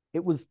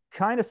it was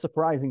kind of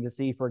surprising to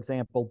see, for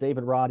example,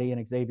 David Roddy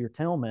and Xavier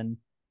Tillman,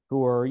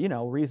 who are,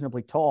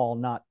 reasonably tall,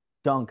 not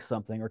dunk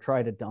something or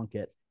try to dunk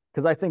it.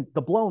 Because I think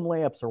the blown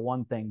layups are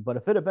one thing, but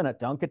if it had been a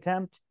dunk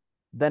attempt,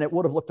 then it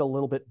would have looked a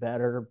little bit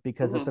better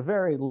because at the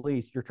very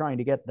least, you're trying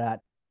to get that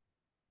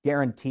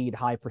guaranteed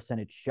high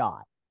percentage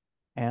shot.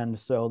 And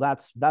so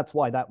that's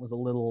why that was a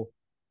little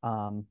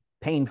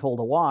painful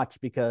to watch,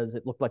 because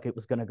it looked like it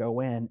was going to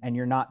go in and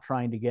you're not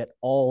trying to get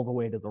all the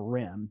way to the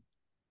rim.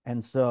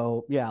 And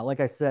so, yeah,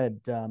 like I said,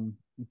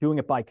 doing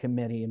it by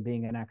committee and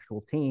being an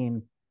actual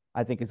team,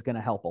 I think is going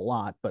to help a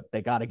lot, but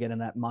they got to get in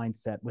that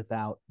mindset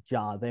without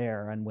Ja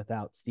there and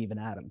without Steven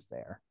Adams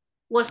there.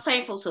 What's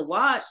painful to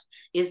watch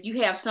is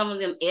you have some of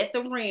them at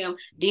the rim,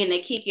 then they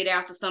kick it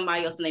out to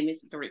somebody else and they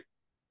miss a three.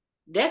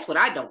 That's what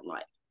I don't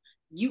like.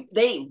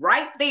 They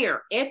right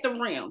there at the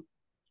rim,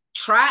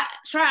 try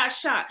a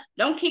shot.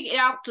 Don't kick it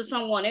out to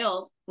someone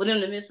else for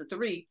them to miss a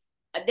three.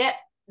 That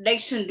they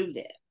shouldn't do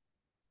that.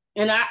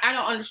 And I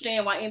don't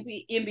understand why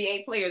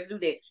NBA players do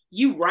that.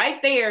 You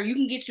right there, you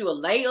can get you a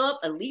layup,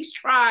 at least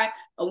try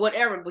or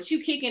whatever, but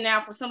you kicking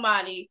out for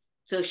somebody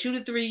to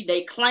shoot a three,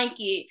 they clank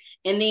it,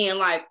 and then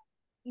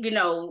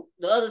the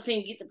other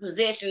team get the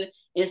possession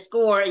and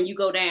score and you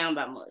go down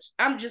by much.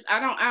 I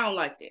don't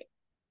like that.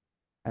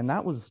 And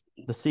that was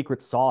the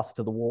secret sauce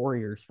to the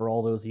Warriors for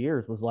all those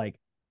years, was like,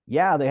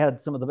 yeah, they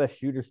had some of the best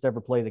shooters to ever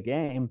play the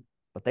game,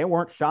 but they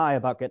weren't shy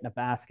about getting a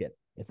basket.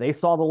 If they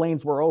saw the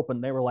lanes were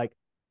open, they were like,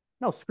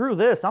 no, screw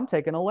this. I'm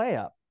taking a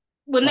layup.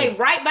 When they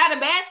right by the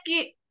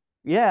basket.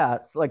 Yeah,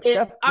 it's like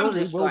Steph Curry. I'm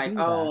just will like, do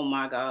that. Oh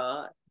my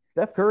God.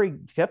 Steph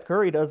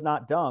Curry does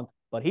not dunk,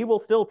 but he will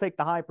still take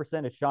the high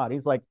percentage shot.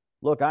 He's like,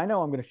 look, I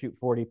know I'm going to shoot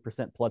 40%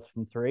 plus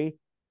from three.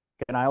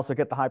 Can I also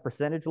get the high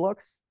percentage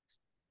looks?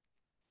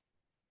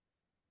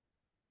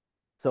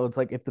 So it's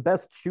like, if the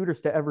best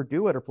shooters to ever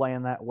do it are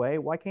playing that way,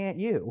 why can't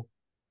you?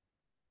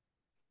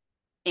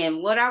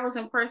 And what I was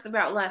impressed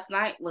about last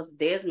night was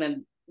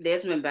Desmond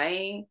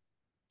Bane.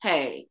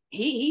 Hey,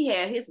 he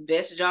had his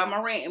best Ja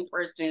Morant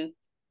impression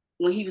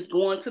when he was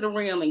going to the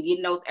rim and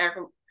getting those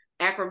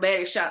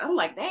acrobatic shots. I'm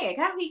like, dang,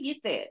 how did he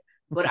get that?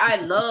 But I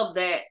love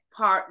that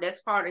part.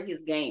 That's part of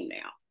his game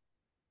now.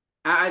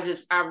 I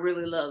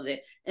really love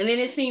it. And then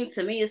it seemed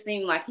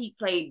like he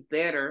played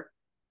better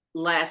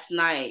last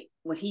night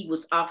when he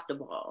was off the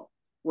ball,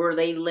 where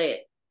they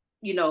let,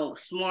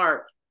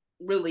 Smart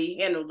really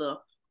handle the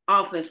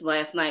offense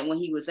last night when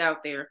he was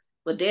out there.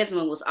 But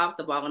Desmond was off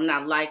the ball, and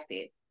I liked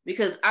it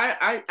because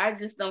I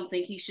just don't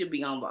think he should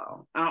be on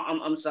ball.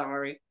 I'm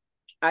sorry.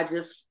 It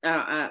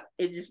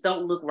just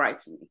don't look right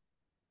to me.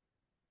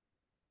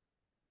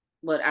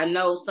 But I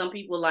know some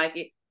people like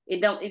it.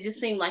 It just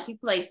seemed like he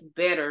plays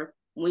better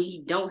when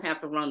he don't have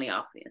to run the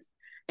offense.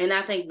 And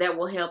I think that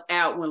will help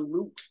out when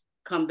Luke's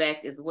come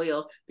back as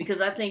well,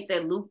 because I think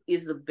that Luke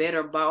is a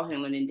better ball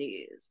handler than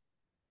Dez.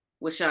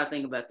 What y'all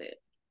think about that?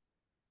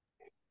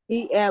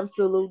 He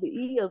absolutely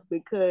is,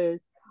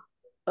 because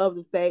of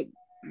the fact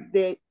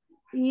that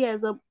he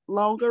has a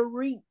longer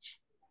reach.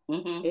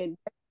 Mm-hmm. And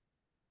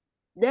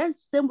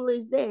that's simple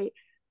as that.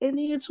 And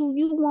then too,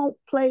 you want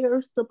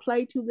players to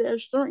play to their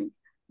strengths.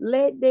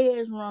 Let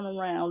Dez run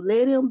around.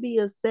 Let him be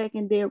a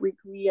secondary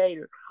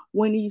creator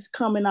when he's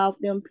coming off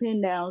them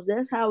pin downs.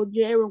 That's how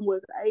Jaren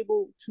was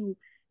able to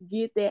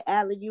get that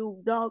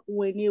alley-oop dunk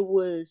when it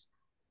was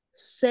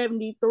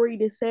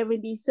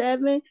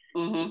 73-77.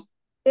 Mm-hmm.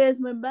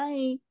 Desmond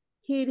Bane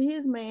hit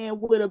his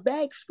man with a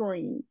back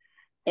screen,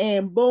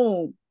 and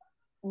boom,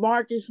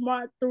 Marcus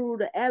Smart threw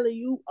the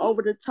alley-oop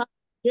over the top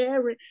of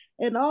Jaren.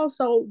 And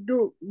also,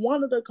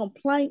 one of the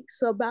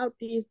complaints about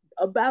this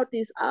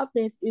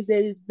offense is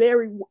that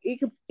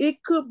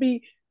it could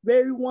be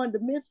very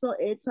one-dimensional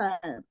at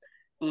times.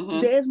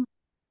 Mm-hmm. Desmond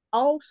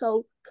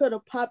also could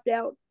have popped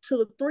out to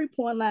the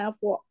three-point line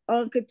for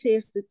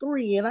uncontested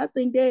three, and I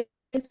think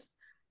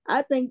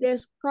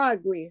that's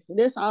progress.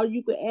 That's all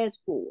you could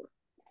ask for.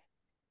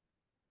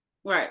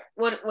 Right.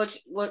 What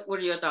are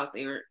your thoughts,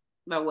 Eric,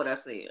 about what I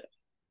said?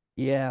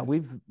 Yeah,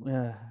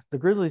 the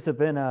Grizzlies have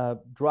been a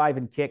drive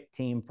and kick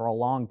team for a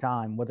long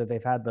time, whether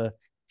they've had the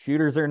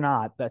shooters or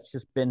not. That's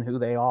just been who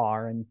they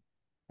are,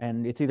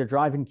 and it's either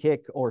drive and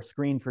kick or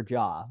screen for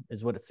Ja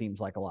is what it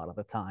seems like a lot of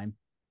the time.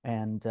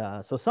 And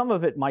so some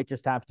of it might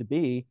just have to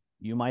be,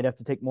 you might have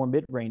to take more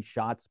mid-range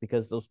shots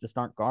because those just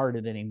aren't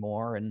guarded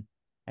anymore, and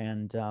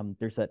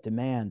there's that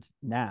demand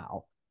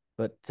now.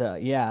 But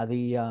yeah,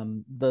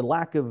 the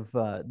lack of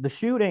the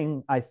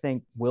shooting, I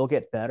think, will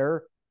get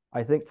better.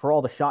 I think for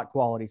all the shot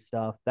quality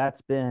stuff,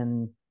 that's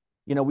been,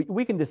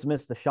 we can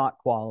dismiss the shot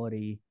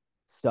quality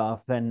stuff,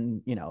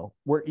 and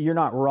you're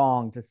not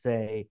wrong to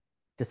say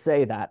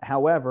that.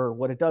 However,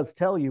 what it does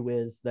tell you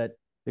is that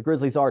the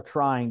Grizzlies are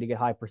trying to get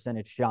high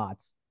percentage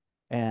shots,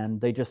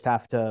 and they just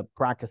have to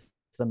practice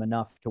them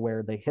enough to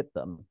where they hit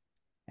them.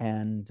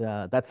 And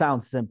that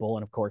sounds simple,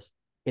 and of course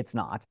it's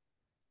not.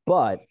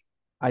 But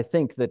I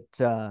think that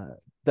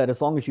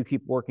as long as you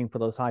keep working for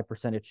those high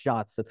percentage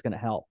shots, that's going to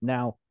help.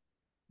 Now,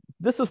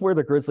 this is where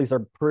the Grizzlies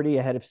are pretty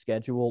ahead of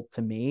schedule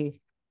to me,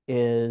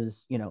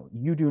 is,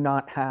 you do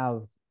not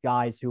have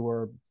guys who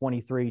were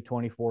 23,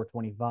 24,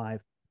 25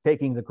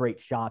 taking the great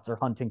shots or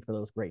hunting for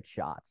those great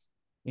shots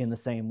in the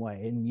same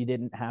way. And you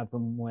didn't have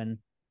them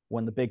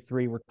when the big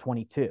three were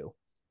 22.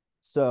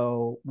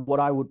 So what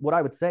I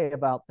would say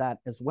about that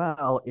as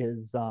well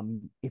is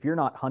if you're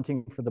not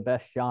hunting for the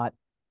best shot,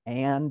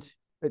 and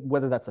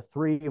whether that's a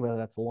three, whether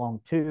that's a long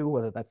two,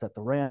 whether that's at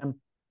the rim,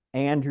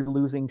 and you're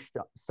losing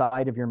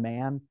side of your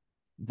man,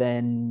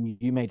 then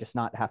you may just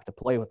not have to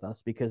play with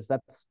us, because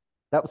that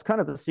was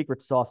kind of the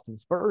secret sauce to the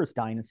Spurs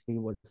dynasty.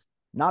 Was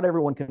not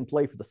everyone can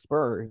play for the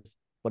Spurs,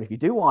 but if you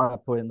do want to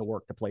put in the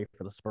work to play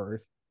for the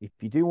Spurs, if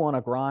you do want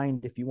to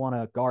grind, if you want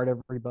to guard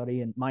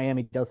everybody, and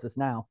Miami does this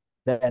now,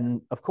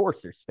 then of course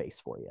there's space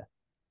for you.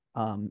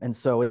 And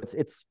so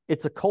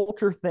it's a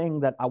culture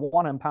thing that I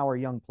want to empower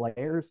young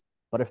players,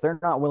 but if they're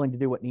not willing to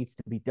do what needs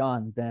to be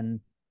done, then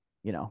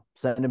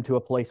send them to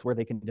a place where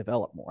they can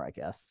develop more, I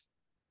guess.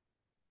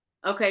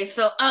 Okay,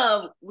 so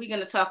we're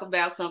gonna talk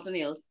about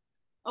something else.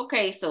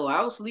 Okay, so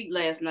I was asleep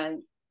last night.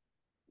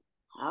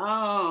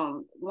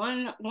 One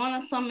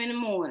or something in the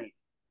morning.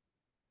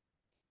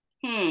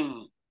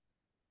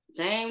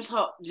 James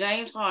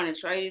Harden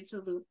traded to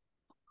the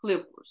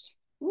Clippers.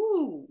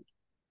 Woo.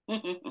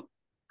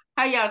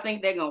 How y'all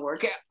think they're gonna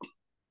work out?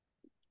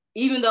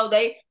 Even though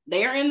they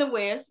are in the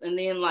West, and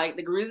then like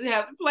the Grizzlies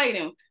have to play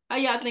them. How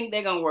y'all think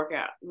they're gonna work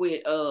out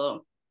with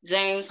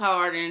James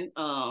Harden,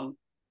 Paul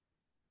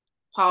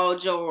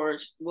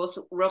George,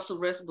 Russell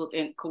Westbrook,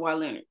 and Kawhi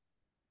Leonard?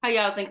 How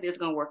y'all think this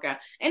gonna work out?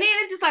 And then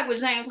it's just like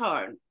with James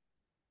Harden,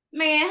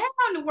 man, how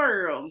in the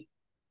world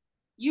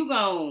you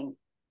gonna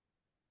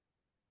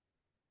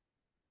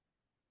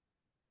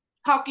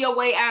talk your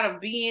way out of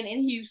being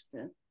in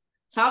Houston,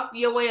 talk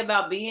your way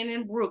about being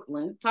in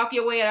Brooklyn, talk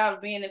your way out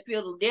of being in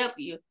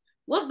Philadelphia?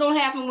 What's gonna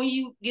happen when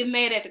you get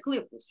mad at the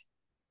Clippers?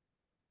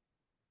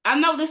 I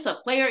know this is a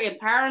player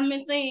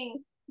empowerment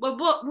thing, but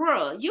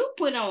bro, you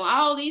put on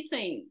all these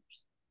teams.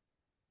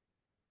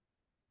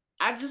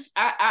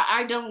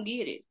 I don't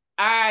get it.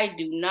 I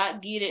do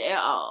not get it at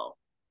all.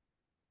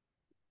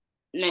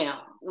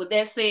 Now, with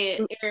that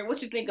said, Eric,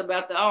 what you think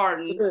about the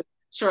Harden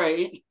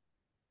trade?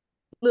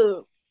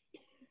 Look,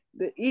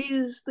 the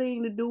easiest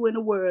thing to do in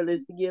the world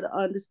is to get an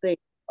understanding,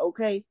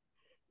 okay?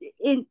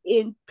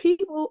 And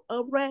people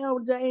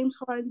around James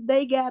Harden,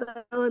 they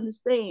gotta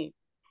understand.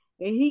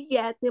 And he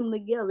got them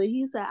together.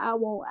 He said, I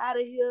want out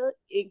of here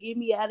and get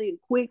me out of here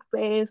quick,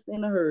 fast,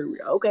 in a hurry.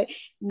 Okay.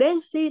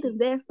 That's it, and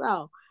that's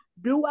all.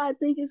 Do I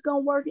think it's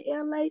gonna work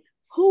in LA?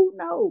 Who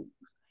knows?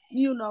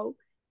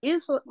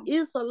 It's a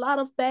lot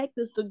of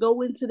factors to go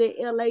into the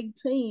LA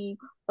team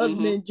other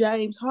than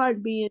James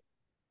Harden being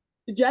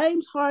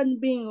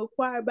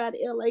acquired by the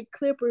LA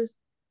Clippers.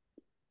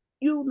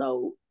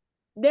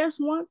 That's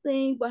one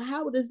thing, but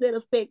how does that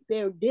affect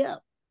their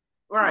depth?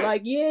 Right.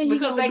 Like, yeah,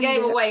 because they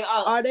gave away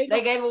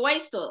they gave away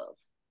stuff.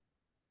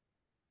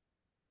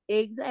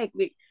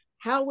 Exactly.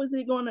 How is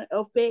it going to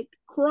affect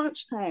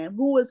crunch time?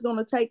 Who is going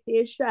to take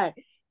their shot?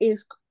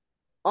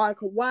 Are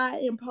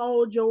Kawhi and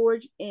Paul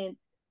George and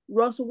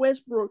Russell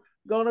Westbrook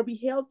going to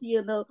be healthy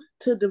enough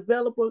to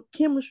develop a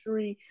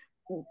chemistry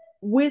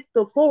with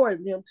the four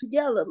of them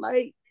together?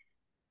 Like,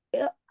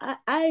 I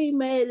ain't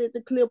mad at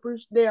the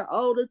Clippers. They're an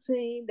older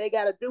team. They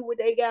got to do what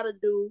they got to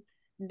do.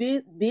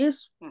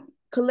 This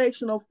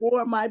collection of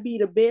four might be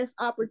the best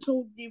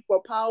opportunity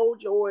for Paul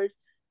George,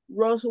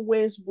 Russell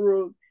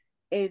Westbrook,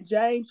 and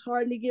James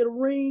Harden to get a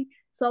ring.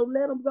 So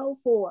let them go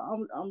for it.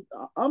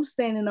 I'm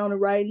standing on it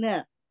right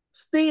now.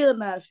 Still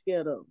not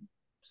scared of them.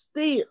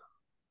 Still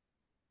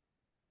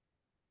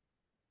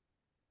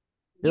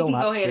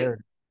not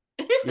scared.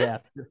 Yeah,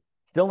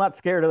 still not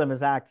scared of them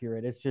is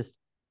accurate. It's just,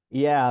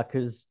 yeah,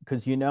 because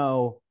you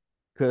know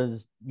who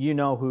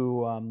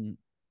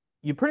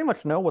you pretty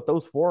much know what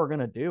those four are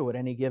going to do at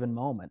any given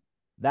moment.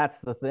 That's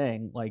the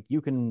thing. Like,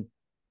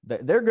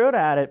 they're good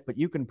at it, but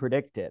you can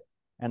predict it,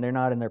 and they're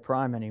not in their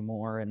prime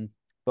anymore.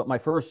 But my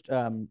first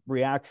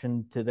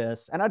reaction to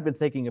this, and I'd been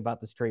thinking about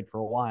this trade for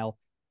a while,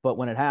 but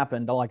when it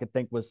happened, all I could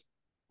think was,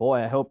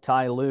 boy, I hope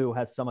Ty Lue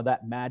has some of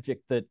that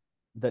magic that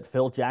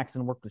Phil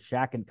Jackson worked with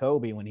Shaq and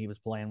Kobe when he was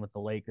playing with the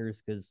Lakers,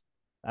 because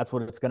that's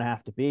what it's going to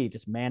have to be,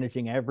 just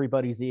managing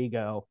everybody's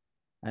ego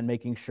and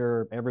making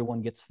sure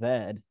everyone gets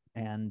fed.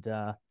 And,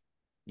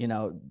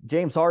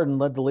 James Harden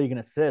led the league in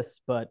assists,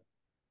 but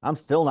I'm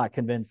still not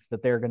convinced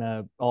that they're going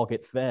to all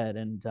get fed.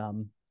 And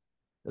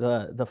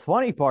the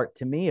funny part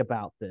to me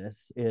about this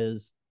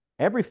is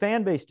every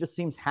fan base just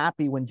seems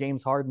happy when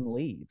James Harden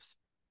leaves.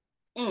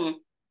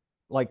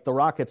 Like, the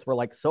Rockets were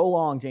like, so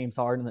long, James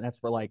Harden. And the Nets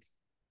were like,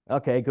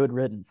 okay, good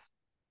riddance.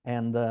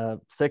 And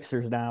the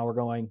Sixers now are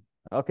going,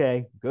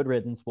 okay, good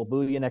riddance. We'll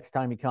boo you next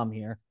time you come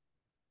here.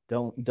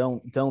 Don't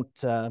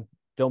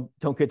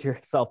get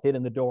yourself hit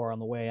in the door on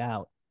the way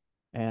out.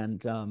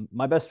 And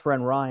my best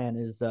friend Ryan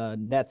is a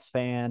Nets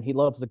fan. He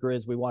loves the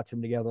Grizz. We watch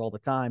them together all the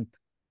time.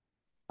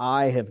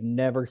 I have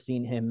never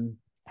seen him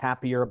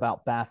happier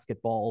about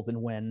basketball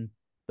than when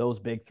those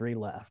big three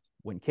left.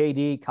 When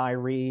KD,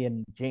 Kyrie,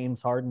 and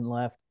James Harden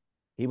left,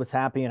 he was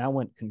happy, and I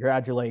went,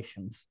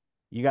 congratulations.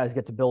 You guys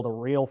get to build a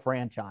real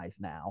franchise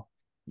now.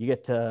 You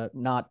get to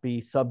not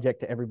be subject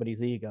to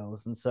everybody's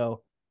egos. And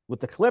so with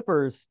the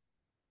Clippers,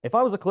 if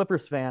I was a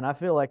Clippers fan, I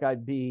feel like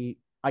I'd be,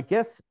 I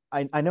guess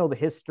I know the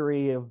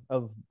history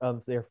of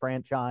their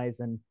franchise,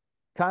 and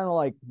kind of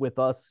like with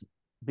us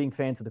being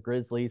fans of the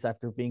Grizzlies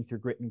after being through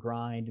grit and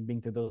grind and being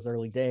through those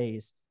early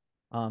days,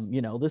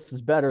 this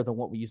is better than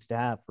what we used to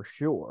have for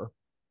sure.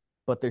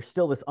 But there's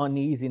still this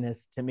uneasiness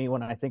to me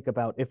when I think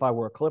about if I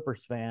were a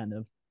Clippers fan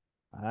of,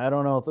 I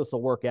don't know if this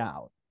will work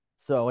out.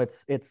 So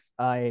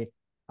I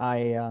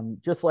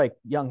just like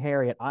Young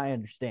Harriet, I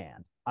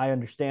understand. I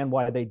understand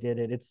why they did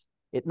it.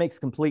 It makes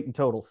complete and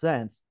total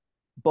sense,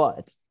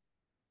 but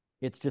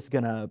you're just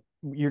gonna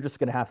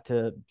have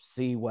to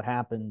see what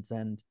happens.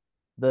 And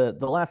the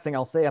last thing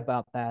I'll say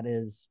about that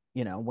is,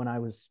 when I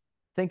was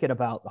thinking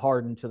about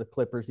Harden to the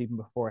Clippers even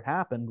before it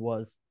happened,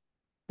 was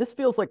this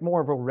feels like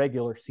more of a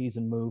regular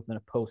season move than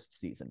a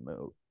postseason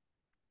move.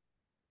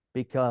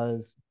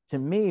 Because to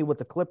me, what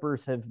the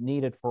Clippers have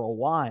needed for a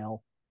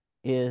while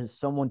is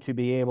someone to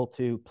be able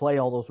to play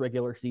all those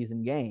regular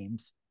season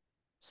games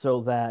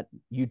so that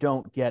you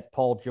don't get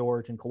Paul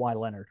George and Kawhi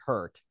Leonard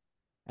hurt.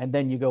 And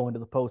then you go into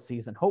the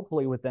postseason,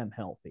 hopefully with them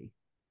healthy.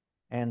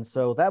 And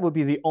so that would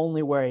be the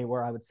only way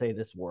where I would say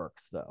this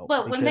works, though.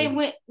 But when they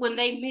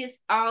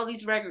missed all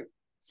these regular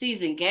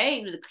season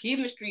games, the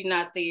chemistry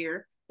not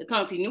there, the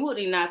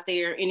continuity not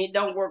there, and it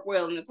don't work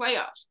well in the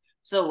playoffs.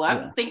 So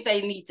I think they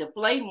need to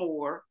play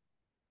more,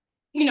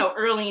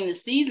 early in the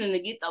season to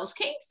get those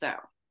kinks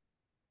out.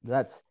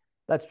 That's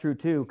true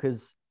too, because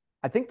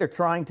I think they're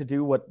trying to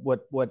do what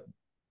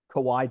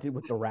Kawhi did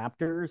with the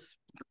Raptors.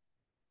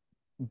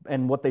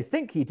 And what they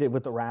think he did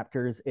with the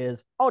Raptors is,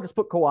 just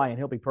put Kawhi and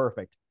he'll be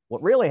perfect.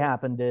 What really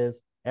happened is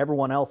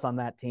everyone else on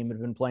that team had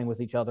been playing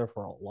with each other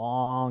for a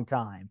long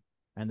time,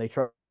 and they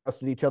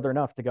trusted each other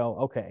enough to go,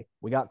 okay,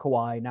 we got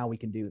Kawhi, now we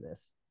can do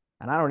this.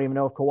 And I don't even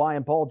know if Kawhi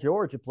and Paul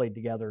George have played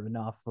together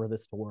enough for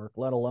this to work,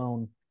 let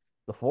alone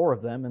the four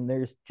of them, and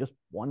there's just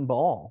one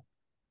ball.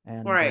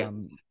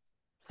 And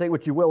say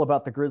what you will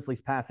about the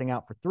Grizzlies passing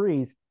out for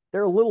threes,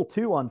 they're a little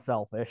too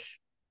unselfish.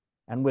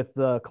 And with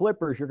the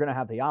Clippers, you're going to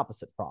have the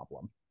opposite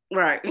problem.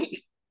 Right.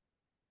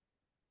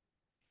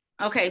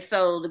 Okay,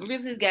 so the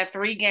Grizzlies got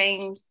 3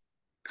 games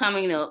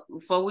coming up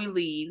before we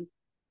leave.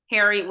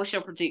 Harriet, what's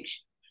your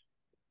prediction?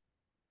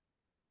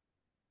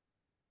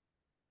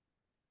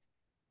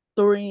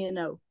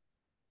 3-0.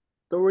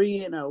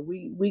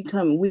 3-0. We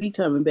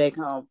coming back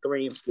home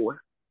 3-4.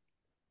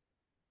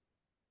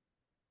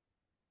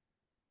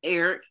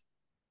 Eric?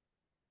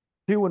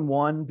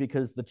 2-1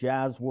 because the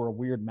Jazz were a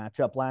weird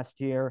matchup last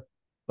year,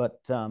 but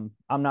I'm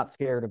not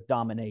scared of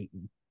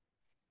dominating.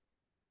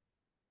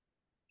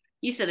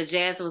 You said the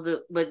Jazz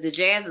but the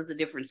Jazz is a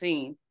different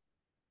team.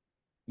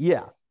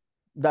 Yeah,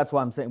 that's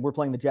why I'm saying we're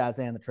playing the Jazz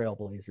and the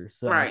Trailblazers.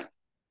 So, right.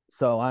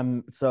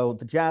 So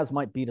the Jazz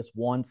might beat us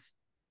once.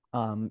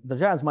 The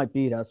Jazz might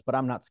beat us, but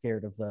I'm not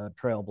scared of the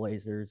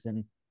Trailblazers.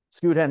 And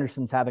Scoot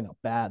Henderson's having a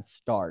bad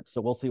start, so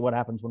we'll see what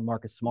happens when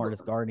Marcus Smart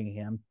is guarding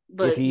him,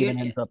 if he even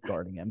ends up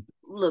guarding him.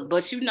 Look,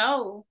 but these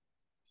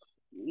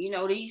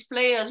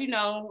players,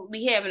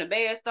 be having a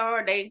bad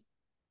start. They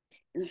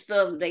and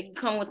stuff. They can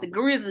come with the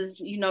Grizzlies.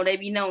 They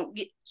be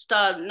get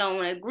started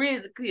known as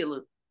Grizzly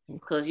Killer,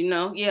 because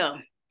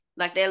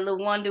like that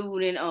little one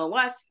dude in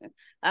Washington.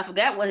 I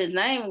forgot what his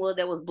name was.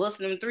 That was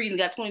busting them threes and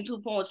got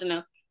 22 points in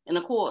a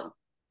quarter.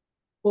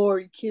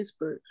 Corey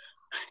Kispert.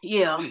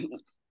 Yeah.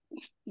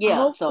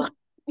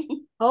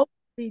 Hopefully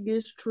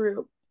this trip,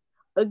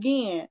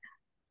 again,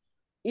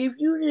 if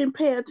you didn't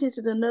pay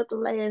attention to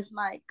nothing last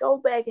night, go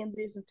back and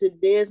listen to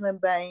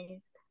Desmond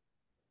Bain's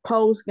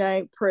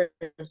post-game press.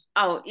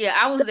 Oh, yeah,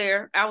 I was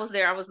there. I was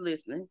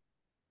listening.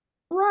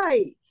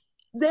 Right.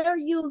 They're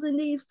using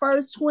these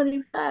first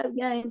 25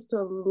 games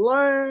to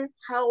learn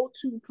how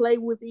to play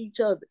with each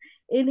other.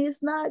 And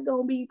it's not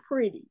going to be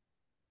pretty,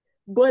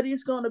 but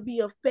it's going to be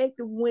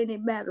effective when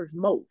it matters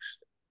most.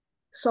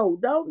 So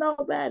don't know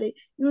about it.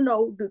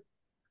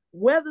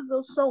 Weather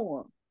the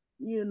storm,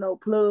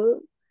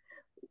 plug.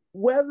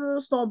 Weather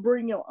the storm,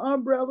 bring your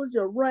umbrellas,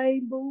 your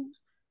rain boots,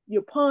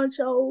 your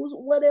ponchos,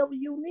 whatever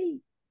you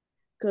need.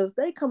 Because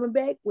they coming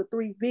back with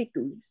 3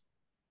 victories.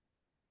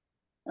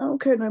 I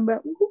don't care nothing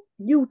about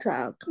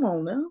Utah. Come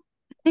on now.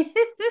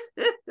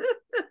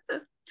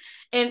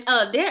 And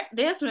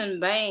Desmond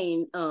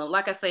Bain,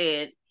 like I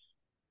said,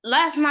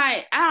 last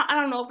night, I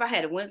don't know if I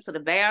had went to the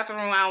bathroom,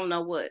 I don't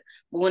know what,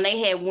 but when they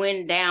had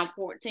went down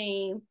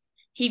 14,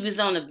 he was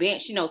on the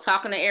bench,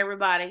 talking to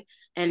everybody.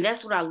 And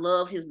that's what I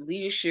love, his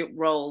leadership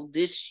role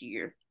this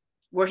year,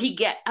 where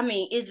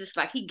it's just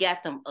like he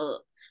got them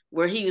up,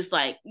 where he was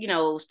like,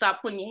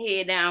 stop putting your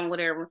head down,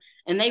 whatever.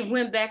 And they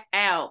went back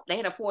out.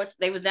 They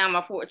was down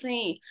by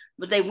 14,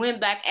 but they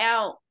went back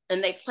out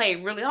and they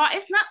played really hard.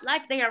 It's not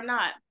like they are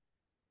not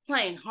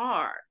playing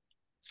hard.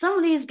 Some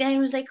of these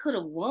games they could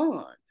have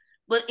won,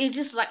 but it's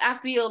just like, I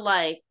feel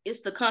like it's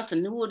the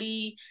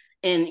continuity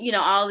and,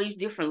 all these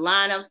different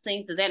lineups,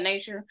 things of that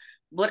nature.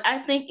 But I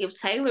think if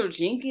Taylor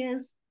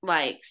Jenkins,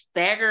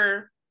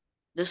 stagger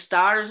the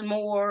starters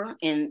more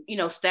and,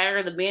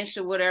 stagger the bench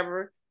or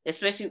whatever,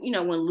 especially,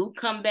 when Luke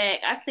come back.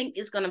 I think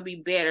it's going to be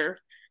better,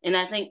 and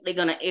I think they're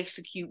going to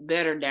execute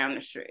better down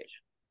the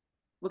stretch,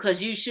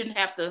 because you shouldn't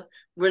have to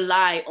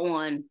rely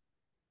on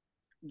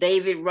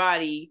David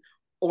Roddy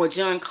or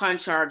John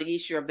Conchar to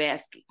get you a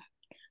basket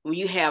when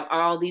you have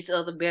all these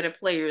other better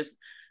players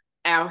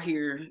out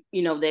here,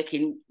 that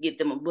can get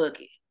them a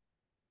bucket.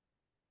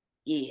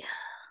 Yeah.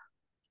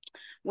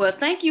 Well,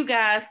 thank you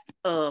guys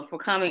for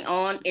coming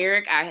on.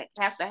 Eric, I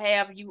have to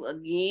have you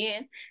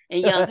again.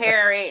 And Young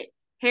Harriet,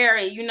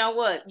 you know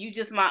what? You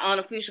just my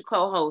unofficial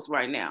co-host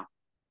right now.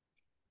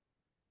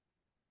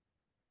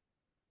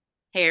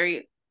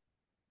 Harriet,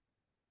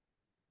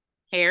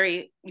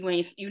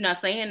 you not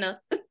saying nothing?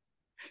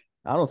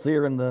 I don't see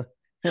her in the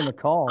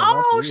call.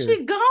 Oh,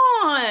 she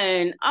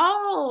gone.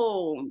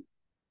 Oh,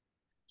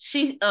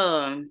 she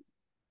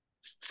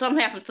something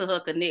happened to her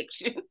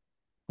connection.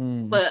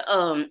 But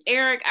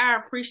Eric, I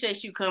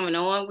appreciate you coming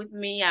on with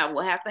me. I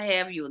will have to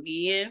have you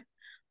again.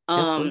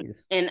 Yes,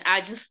 and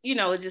I just,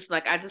 I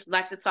just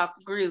like to talk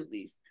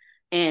Grizzlies.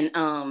 And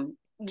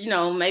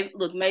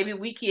maybe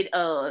we could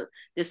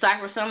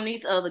decipher some of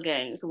these other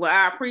games. Well,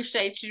 I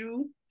appreciate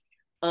you.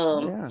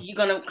 You're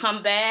gonna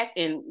come back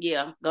and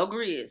go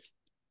Grizz.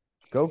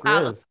 Go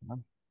Grizz.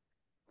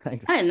 I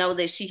didn't know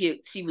that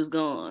she was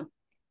gone.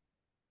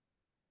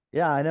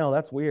 Yeah, I know.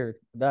 That's weird.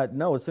 As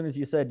soon as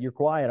you said you're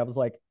quiet, I was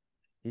like,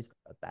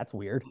 that's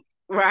weird.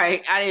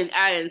 Right. I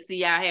didn't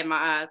see. I had my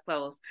eyes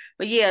closed.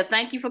 But yeah,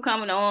 thank you for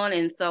coming on.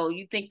 And so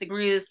you think the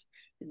Grizz,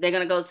 they're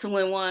gonna go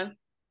 2-1?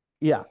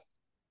 Yeah.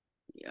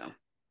 Yeah.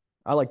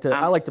 I like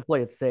to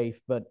play it safe,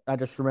 but I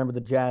just remember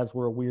the Jazz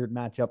were a weird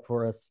matchup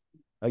for us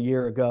a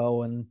year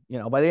ago, and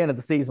by the end of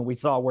the season we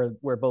saw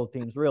where both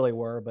teams really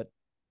were, but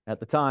at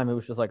the time it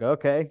was just like,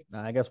 okay,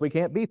 I guess we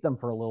can't beat them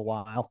for a little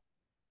while.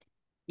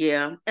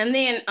 Yeah. And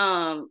then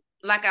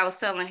like I was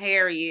telling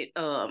Harriet,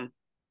 our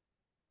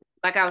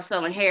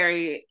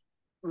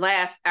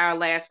last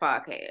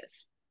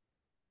podcast.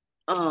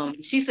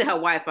 She said her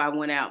Wi-Fi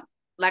went out.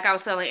 Like I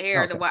was telling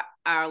Harriet,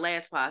 our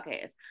last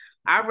podcast.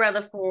 I'd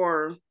rather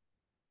for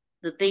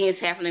the things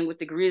happening with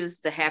the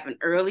Grizzlies to happen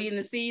early in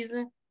the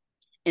season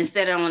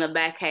instead of on the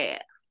back half,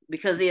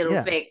 because it'll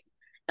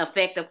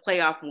affect the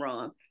playoff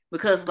run.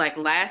 Because like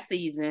last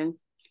season,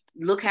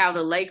 look how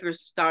the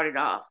Lakers started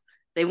off.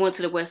 They went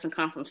to the Western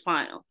Conference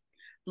Final.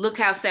 Look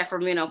how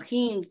Sacramento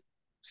Kings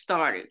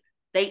started.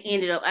 They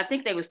ended up, I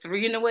think they was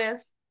 3 in the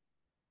West.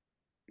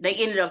 They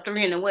ended up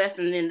 3 in the West,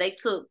 and then they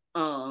took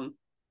the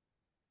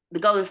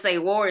Golden State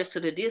Warriors to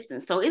the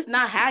distance. So it's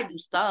not how you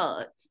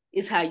start,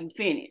 it's how you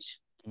finish.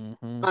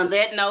 Mm-hmm. On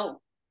that note,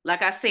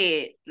 like I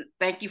said,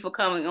 thank you for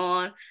coming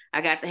on.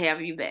 I got to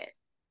have you back.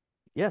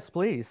 Yes,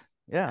 please.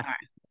 Yeah. All right.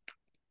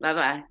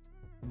 Bye-bye.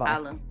 Bye.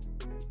 Holla.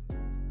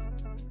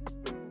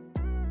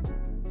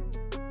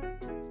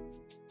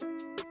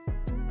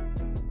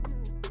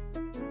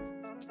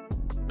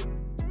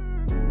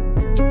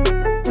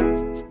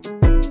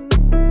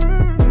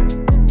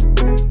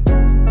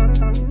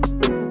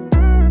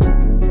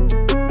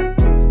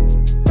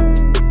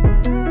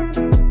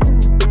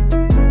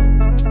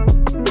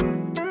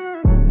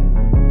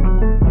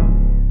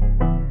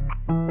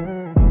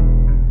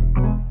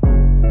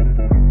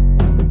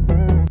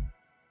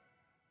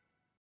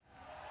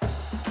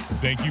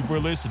 Thank you for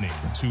listening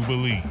to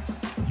Believe.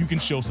 You can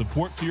show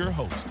support to your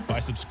host by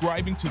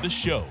subscribing to the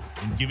show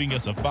and giving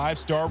us a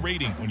 5-star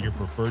rating on your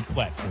preferred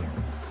platform.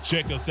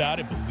 Check us out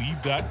at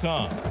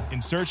Believe.com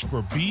and search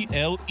for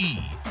BLEAV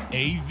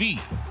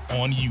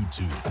on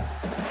YouTube.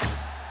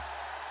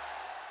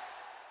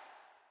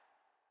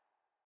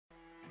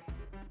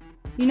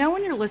 You know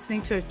when you're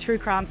listening to a true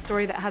crime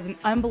story that has an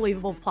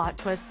unbelievable plot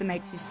twist that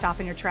makes you stop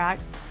in your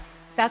tracks?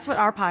 That's what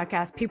our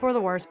podcast, People Are the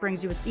Worst,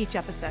 brings you with each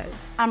episode.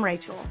 I'm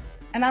Rachel.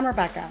 And I'm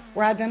Rebecca.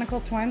 We're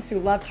identical twins who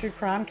love true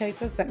crime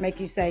cases that make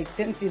you say,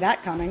 didn't see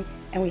that coming,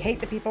 and we hate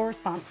the people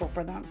responsible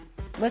for them.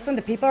 Listen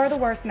to People Are the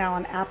Worst now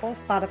on Apple,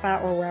 Spotify,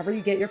 or wherever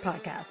you get your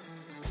podcasts.